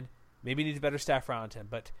 comes in, maybe needs better staff around him.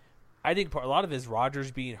 But I think a lot of it is Rodgers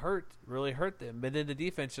being hurt really hurt them. But then the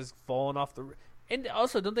defense just falling off the – and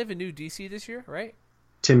also, don't they have a new DC this year, right?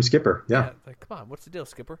 Tim Skipper, yeah. Like, come on, what's the deal,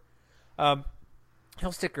 Skipper?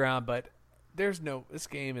 He'll stick around, but there's no – this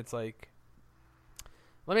game, it's like –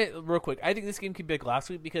 let me real quick. I think this game could be like last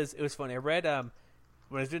week because it was funny. I read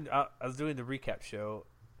when I was doing the recap show,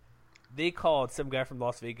 they called some guy from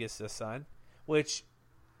Las Vegas the son, which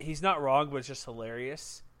he's not wrong, but it's just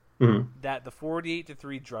hilarious that the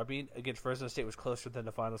 48-3 drubbing against Fresno State was closer than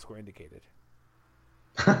the final score indicated.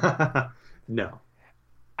 No,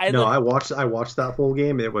 I watched that full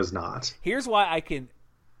game. It was not. Here's why I could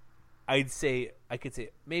say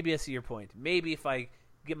maybe I see your point. Maybe if I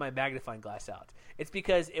get my magnifying glass out. It's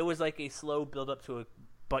because it was like a slow build up to a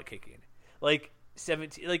butt kicking. Like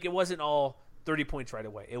 17, like it wasn't all 30 points right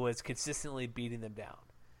away. It was consistently beating them down.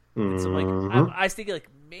 And so like I was thinking like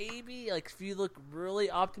maybe like if you look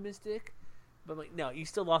really optimistic, but I'm like no, you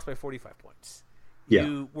still lost by 45 points. Yeah.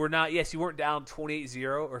 You weren't down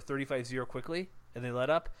 28-0 or 35-0 quickly and they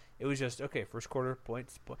let up. It was just okay, first quarter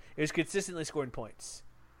points. It was consistently scoring points.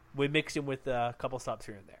 We mixed in with a couple stops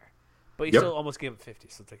here and there. But you still almost gave up 50,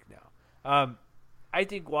 so it's like no. I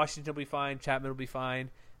think Washington will be fine. Chapman will be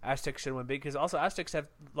fine. Aztecs should win big because also Aztecs have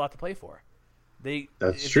a lot to play for.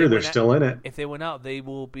 That's true. They're still in it. If they win out, they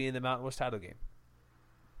will be in the Mountain West title game.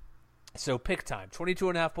 So pick time.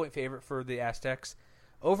 22.5 point favorite for the Aztecs.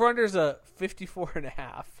 Over-under is a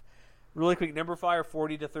 54.5. Really quick number fire,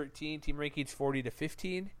 40-13. Team rankings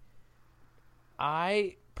 40-15.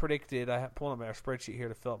 I predicted, I have pulled up my spreadsheet here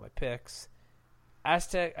to fill out my picks. I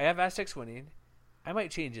have Aztecs winning. I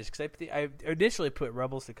might change this because I initially put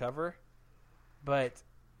Rebels to cover, but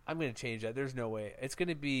I'm going to change that. There's no way. It's going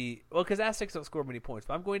to be – well, because Aztecs don't score many points,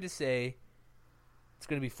 but I'm going to say it's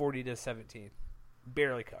going to be 40-17.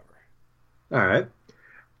 Barely cover. All right.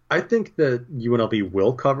 I think that UNLV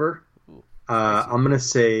will cover. Ooh, I'm going to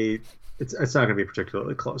say it's not going to be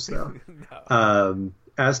particularly close, though. No.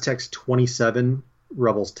 Aztecs 27,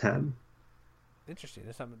 Rebels 10. Interesting.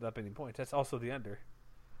 That's not that many points. That's also the under.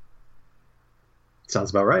 Sounds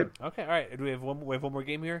about right. Okay, all right. Do we have one more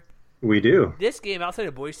game here? We do. This game outside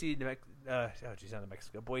of Boise, not New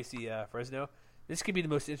Mexico, Boise, Fresno. This could be the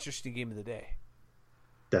most interesting game of the day.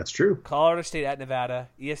 That's true. Colorado State at Nevada,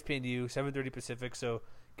 ESPNU, 7:30 Pacific. So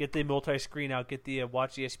get the multi-screen out, get the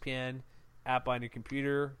Watch ESPN app on your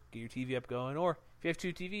computer, get your TV up going, or if you have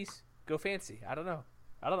 2 TVs, go fancy. I don't know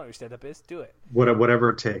what your setup is. Do it. Whatever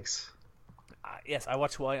it takes. Yes, I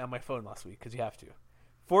watched Hawaii on my phone last week because you have to.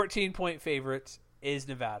 14-point favorite is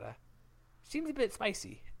Nevada. Seems a bit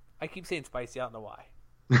spicy. I keep saying spicy. I don't know why.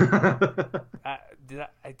 I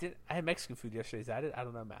had Mexican food yesterday. Is that it? I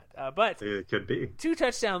don't know, Matt. But it could be 2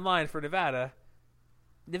 touchdown line for Nevada.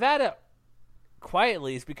 Nevada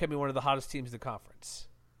quietly is becoming one of the hottest teams in the conference.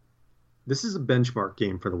 This is a benchmark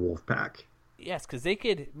game for the Wolfpack. Yes, because they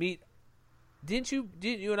could meet. Didn't you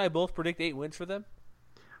and I both predict 8 wins for them?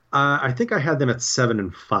 I think I had them at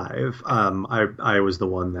 7-5. I was the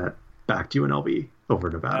one that backed UNLV over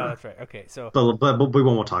Nevada. Oh, that's right. Okay, so but we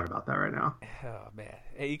won't talk about that right now. Oh man,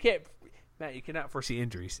 hey, you can't, Matt. You cannot foresee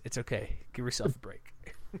injuries. It's okay. Give yourself a break.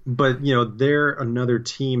 But they're another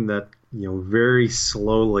team that very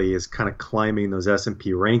slowly is kind of climbing those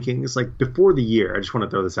S&P rankings. Like before the year, I just want to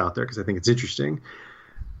throw this out there because I think it's interesting.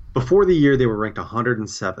 Before the year, they were ranked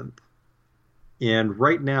 107th. And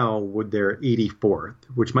right now, they're 84th,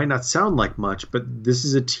 which might not sound like much, but this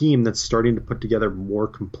is a team that's starting to put together more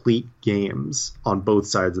complete games on both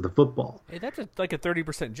sides of the football. Hey, that's like a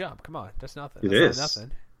 30% jump. Come on, that's nothing. It is. Not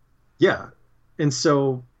nothing. Yeah, and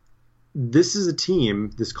so this is a team,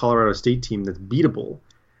 this Colorado State team, that's beatable.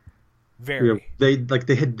 Very. They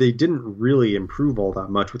didn't really improve all that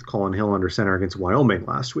much with Colin Hill under center against Wyoming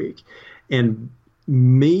last week, and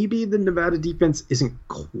maybe the Nevada defense isn't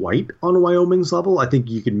quite on Wyoming's level. I think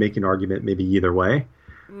you could make an argument maybe either way.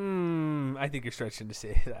 I think you're stretching to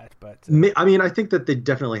say that, but I think that they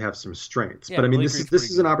definitely have some strengths. Yeah, but I mean, this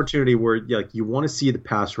is an opportunity where you want to see the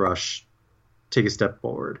pass rush take a step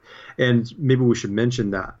forward, and maybe we should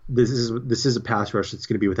mention that this is a pass rush that's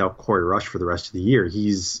going to be without Corey Rush for the rest of the year.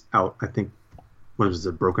 He's out, I think. what was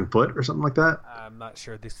it, broken foot or something like that? I'm not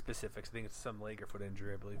sure the specifics. I think it's some leg or foot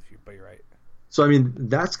injury, I believe. But you're right. So I mean,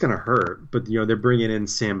 that's going to hurt. But they're bringing in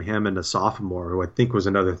Sam Hammond, a sophomore, who I think was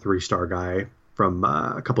another 3-star guy from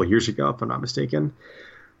a couple of years ago, if I'm not mistaken.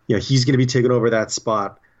 He's going to be taking over that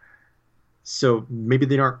spot. So maybe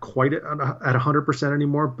they aren't quite at 100%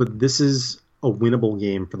 anymore, but this is a winnable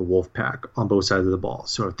game for the Wolfpack on both sides of the ball.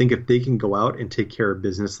 So I think if they can go out and take care of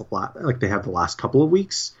business like they have the last couple of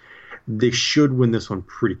weeks, they should win this one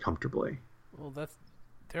pretty comfortably. Well,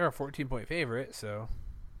 they're a 14-point favorite, so.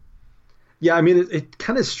 Yeah, I mean, it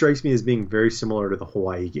kind of strikes me as being very similar to the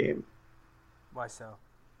Hawaii game. Why so?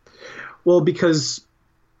 Well, because,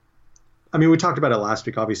 I mean, we talked about it last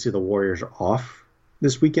week. Obviously, the Warriors are off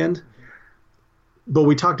this weekend. But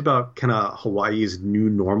we talked about kind of Hawaii's new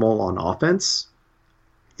normal on offense.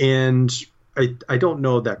 And I don't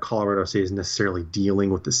know that Colorado State is necessarily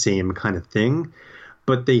dealing with the same kind of thing,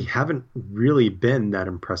 but they haven't really been that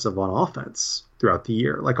impressive on offense throughout the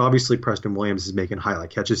year. Like, obviously, Preston Williams is making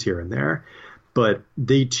highlight catches here and there, but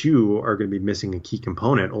they too are going to be missing a key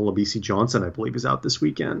component. Olabisi Johnson, I believe, is out this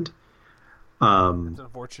weekend. That's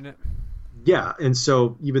unfortunate. Yeah, and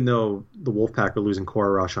so even though the Wolfpack are losing Cora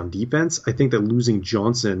Rush on defense, I think that losing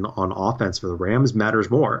Johnson on offense for the Rams matters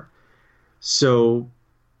more. So,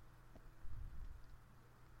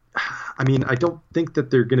 I mean, I don't think that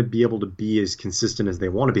they're going to be able to be as consistent as they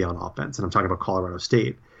want to be on offense, and I'm talking about Colorado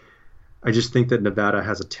State. I just think that Nevada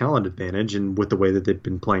has a talent advantage, and with the way that they've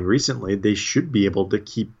been playing recently, they should be able to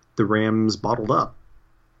keep the Rams bottled up.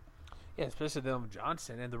 Yeah, especially them with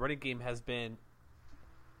Johnson, and the running game has been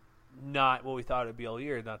not what we thought it would be all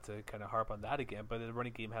year, not to kind of harp on that again, but the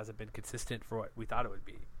running game hasn't been consistent for what we thought it would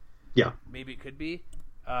be. Yeah. Maybe it could be,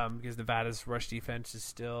 because Nevada's rush defense is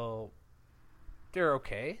still, they're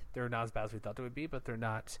okay. They're not as bad as we thought they would be, but they're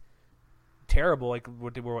not terrible like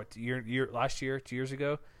what they were last year, 2 years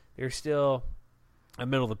ago. They're still a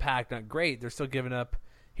middle of the pack, not great. They're still giving up.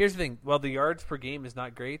 Here's the thing, while the yards per game is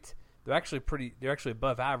not great, they're actually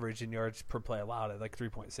above average in yards per play allowed at like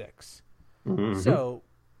 3.6. Mm-hmm. So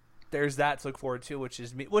there's that to look forward to,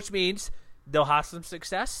 which means they'll have some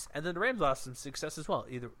success, and then the Rams will have some success as well.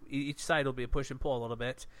 Each side will be a push and pull a little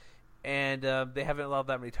bit, and they haven't allowed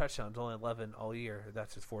that many touchdowns, only 11 all year.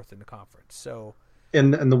 That's just fourth in the conference. So,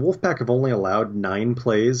 and the Wolfpack have only allowed 9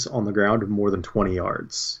 plays on the ground of more than 20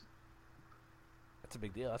 yards. That's a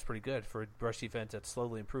big deal. That's pretty good for a rush defense that's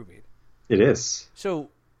slowly improving. It is. So,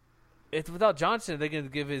 without Johnson, are they going to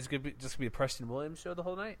give just going to be a Preston Williams show the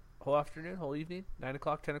whole night? Whole afternoon, whole evening, 9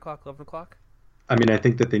 o'clock, 10 o'clock, 11 o'clock? I mean, I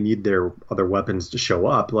think that they need their other weapons to show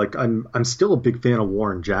up. Like, I'm still a big fan of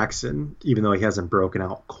Warren Jackson, even though he hasn't broken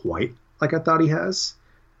out quite like I thought he has,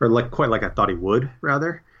 or quite like I thought he would,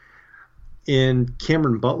 rather. And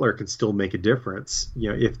Cameron Butler can still make a difference,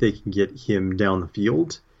 if they can get him down the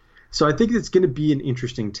field. So I think it's going to be an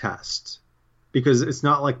interesting test, because it's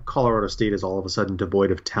not like Colorado State is all of a sudden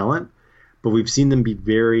devoid of talent, but we've seen them be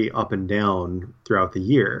very up and down throughout the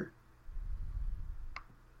year.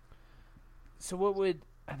 So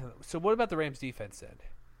what about the Rams defense then?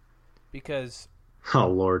 Because oh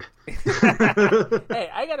Lord, hey,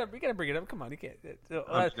 we gotta bring it up. Come on, you can't.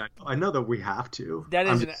 I know that we have to. That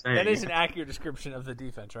is an accurate description of the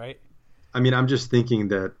defense, right? I mean, I'm just thinking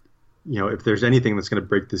that if there's anything that's going to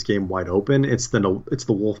break this game wide open, it's the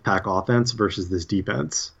Wolfpack offense versus this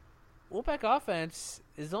defense. Wolfpack offense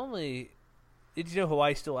is only. Did you know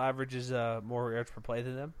Hawaii still averages more yards per play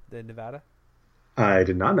than Nevada? I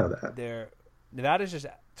did not know that. Nevada's just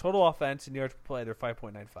total offense and yards per play. They're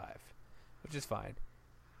 5.95, which is fine.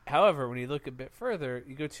 However, when you look a bit further,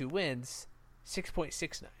 you go to wins,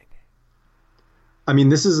 6.69. I mean,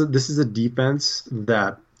 this is a defense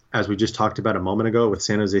that, as we just talked about a moment ago with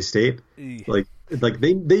San Jose State, like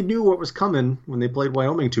they knew what was coming when they played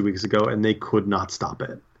Wyoming 2 weeks ago, and they could not stop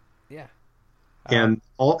it. Yeah. And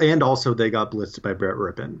also they got blitzed by Brett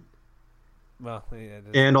Rippon. Well, yeah,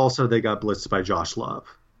 and also they got blitzed by Josh Love.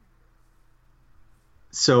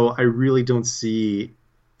 So I really don't see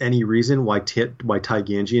any reason why Ty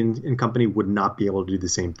Ganji and company would not be able to do the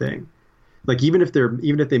same thing. Like even if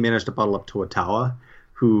they manage to bottle up Tuatawa,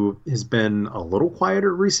 who has been a little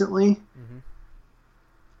quieter recently,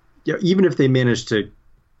 even if they manage to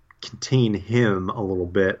contain him a little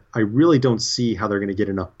bit, I really don't see how they're going to get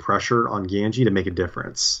enough pressure on Ganji to make a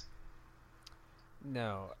difference.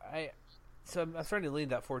 No, So I'm starting to lean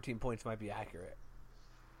that 14 points might be accurate.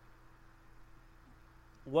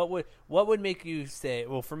 What would make you say?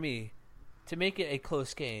 Well, for me, to make it a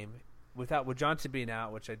close game with Johnson being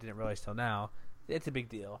out, which I didn't realize till now, it's a big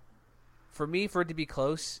deal. For me, for it to be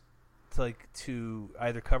close, to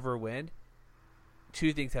either cover or win,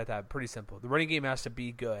 two things have to happen. Pretty simple. The running game has to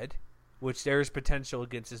be good, which there's potential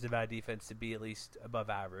against this Nevada defense to be at least above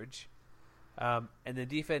average. And the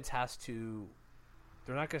defense has to –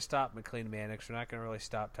 they're not going to stop McLean Mannix. They're not going to really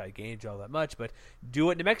stop Ty Gage all that much, but do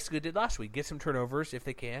what New Mexico did last week. Get some turnovers if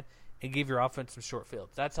they can and give your offense some short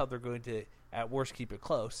fields. That's how they're going to, at worst, keep it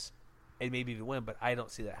close and maybe even win, but I don't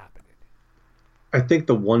see that happening. I think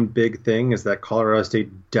the one big thing is that Colorado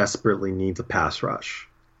State desperately needs a pass rush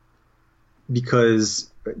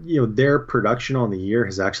because their production on the year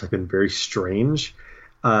has actually been very strange.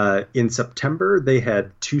 In September, they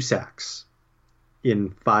had 2 sacks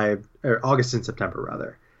in August and September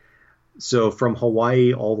rather. So from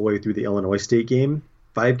Hawaii all the way through the Illinois State game,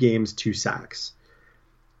 5 games, 2 sacks.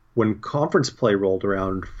 When conference play rolled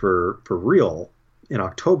around for real in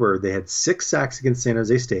October, they had 6 sacks against San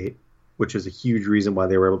Jose State, which is a huge reason why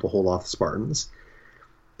they were able to hold off the Spartans.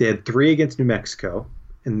 They had 3 against New Mexico,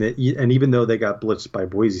 and even though they got blitzed by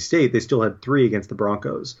Boise State, they still had 3 against the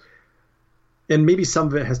Broncos. And maybe some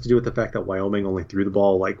of it has to do with the fact that Wyoming only threw the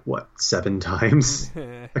ball 7 times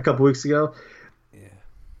a couple weeks ago. Yeah.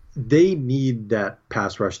 They need that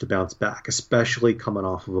pass rush to bounce back, especially coming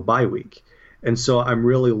off of a bye week. And so I'm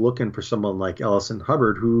really looking for someone like Ellison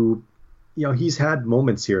Hubbard who, he's had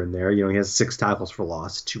moments here and there. He has 6 tackles for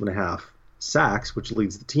loss, 2.5 sacks, which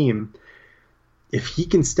leads the team. If he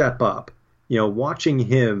can step up, watching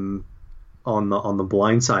him on the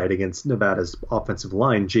blind side against Nevada's offensive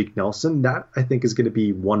line, Jake Nelson, that I think is going to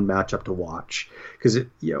be one matchup to watch because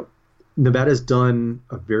Nevada's done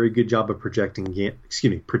a very good job of protecting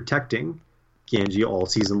Ganji all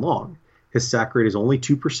season long. His sack rate is only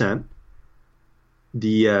 2%.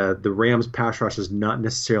 The Rams pass rush is not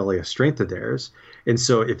necessarily a strength of theirs. And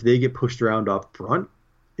so if they get pushed around up front,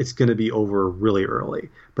 it's going to be over really early.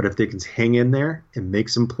 But if they can hang in there and make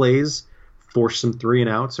some plays, force some 3 and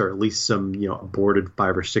outs or at least some, aborted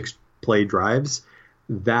 5 or 6 play drives,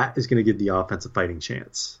 that is going to give the offense a fighting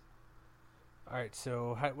chance. All right.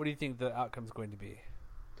 So what do you think the outcome is going to be?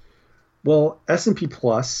 Well, S&P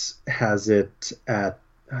Plus has it at,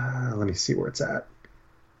 let me see where it's at.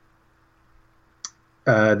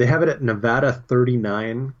 They have it at Nevada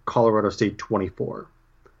 39, Colorado State 24.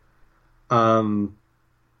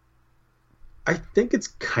 I think it's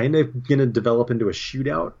kind of going to develop into a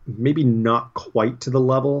shootout, maybe not quite to the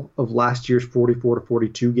level of last year's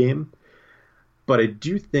 44-42 game, but I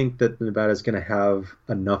do think that Nevada is going to have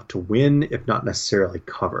enough to win, if not necessarily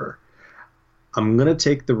cover. I'm going to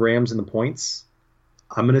take the Rams in the points.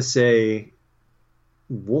 I'm going to say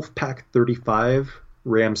Wolfpack 35,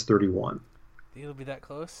 Rams 31. Think it'll be that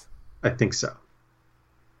close? I think so.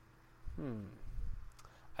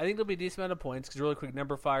 I think there'll be a decent amount of points because really quick,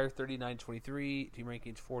 number fire 39-23, team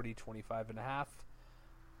rankings 40, 25.5.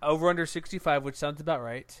 Over under 65, which sounds about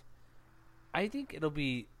right. I think it'll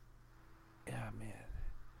be,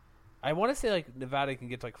 I want to say Nevada can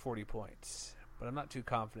get to 40 points, but I'm not too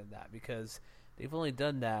confident in that because they've only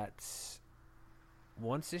done that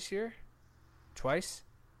once this year, twice.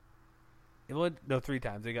 3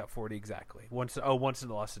 times. They got 40 exactly. Once in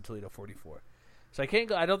the loss to Toledo, 44. So I can't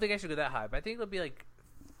go. I don't think I should go that high, but I think it'll be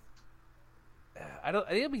I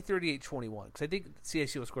think it'll be 38-21 because I think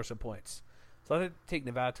CSU will score some points. So I'm going to take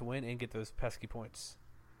Nevada to win and get those pesky points.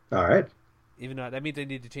 All right. Even though that means I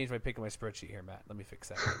need to change my pick in my spreadsheet here, Matt. Let me fix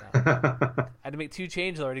that right now. I had to make 2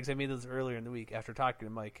 changes already because I made those earlier in the week after talking.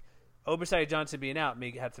 I'm like, besides Johnson being out,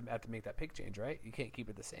 have to make that pick change, right? You can't keep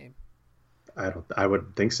it the same. I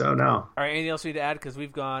wouldn't think so, no. All right, anything else we need to add? Because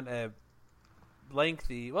we've gone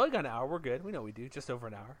lengthy. Well, we got an hour. We're good. We know we do. Just over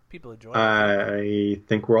an hour. People enjoy it. I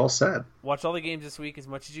think we're all set. Watch all the games this week as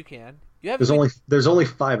much as you can. There's only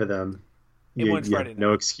 5 of them. One's Friday night.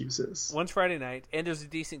 No excuses. One's Friday night, and there's a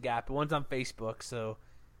decent gap. One's on Facebook, so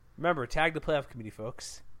remember, tag the playoff committee,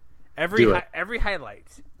 folks. Every highlight.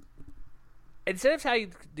 Instead of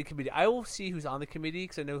tagging the committee, I will see who's on the committee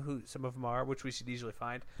because I know who some of them are, which we should easily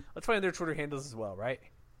find. Let's find their Twitter handles as well, right?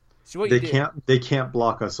 So what they can't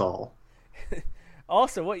block us all.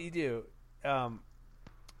 Also, what you do,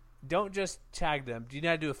 don't just tag them. Do you know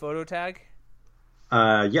how to do a photo tag?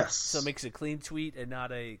 Yes. So it makes a clean tweet and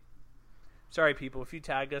not a. Sorry, people. If you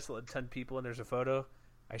tag us 10 people and there's a photo,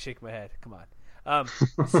 I shake my head. Come on.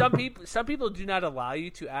 Some people do not allow you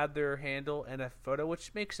to add their handle and a photo,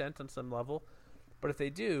 which makes sense on some level. But if they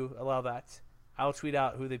do allow that, I'll tweet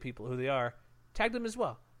out who they are, tag them as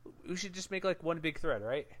well. We should just make one big thread,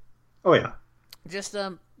 right? Oh yeah. Just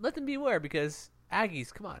let them be aware because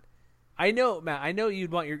Aggies, come on. I know, Matt. I know you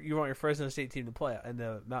want your Fresno State team to play in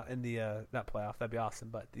the not playoff. That'd be awesome.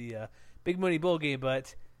 But the Big Money Bowl game.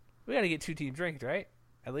 But we got to get 2 teams ranked, right?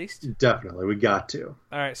 at least. Definitely, we got to.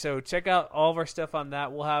 All right, so check out all of our stuff on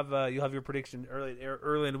that. We'll have you'll have your prediction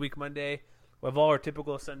early in the week Monday. We'll have all our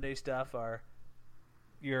typical Sunday stuff,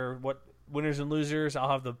 your winners and losers. I'll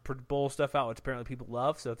have the bowl stuff out, which apparently people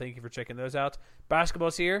love. So thank you for checking those out.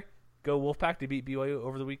 Basketball's here. Go Wolfpack to beat BYU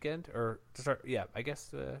over the weekend, or to start. Yeah, I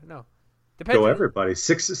guess no. Depends. Go everybody.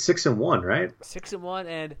 6-1, right? 6-1,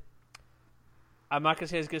 and I'm not gonna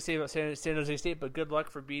say I was gonna say about San Jose State, but good luck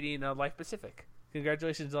for beating Life Pacific.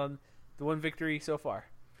 Congratulations on the one victory so far.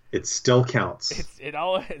 It still counts. They're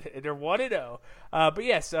 1-0. But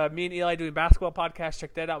yes, me and Eli doing basketball podcast.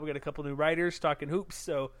 Check that out. We got a couple new writers talking hoops,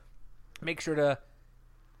 so make sure to.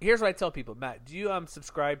 Here's what I tell people, Matt. Do you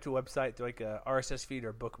subscribe to a website to like a RSS feed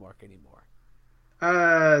or bookmark anymore?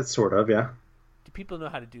 Sort of, yeah. Do people know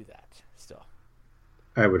how to do that still?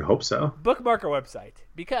 I would hope so. Bookmark our website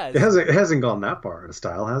because it hasn't gone that far in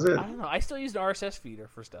style, has it? I don't know. I still use the RSS feeder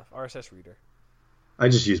for stuff. RSS reader. I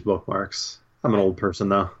just use bookmarks. I'm an old person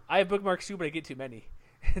though. I have bookmarks too, but I get too many.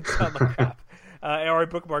 So I'm like crap. Or I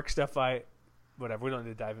bookmark stuff. Whatever. We don't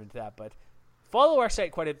need to dive into that, but follow our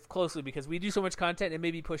site quite closely because we do so much content and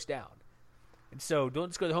may be pushed down. And so don't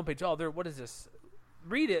just go to the homepage. Oh, what is this?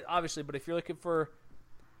 Read it, obviously, but if you're looking for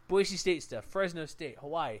Boise State stuff, Fresno State,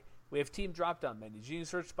 Hawaii, we have team drop-down menus. You can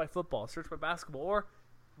search by football, search by basketball, or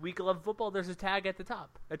Week 11 football. There's a tag at the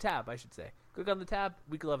top. A tab, I should say. Click on the tab,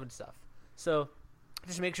 Week 11 stuff. So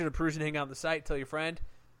just make sure to peruse and hang out on the site. Tell your friend.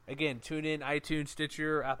 Again, tune in, iTunes,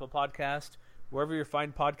 Stitcher, Apple Podcast, wherever your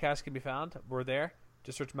fine podcast can be found. We're there.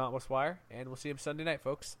 Just search Mount West Wire, and we'll see you Sunday night,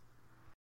 folks.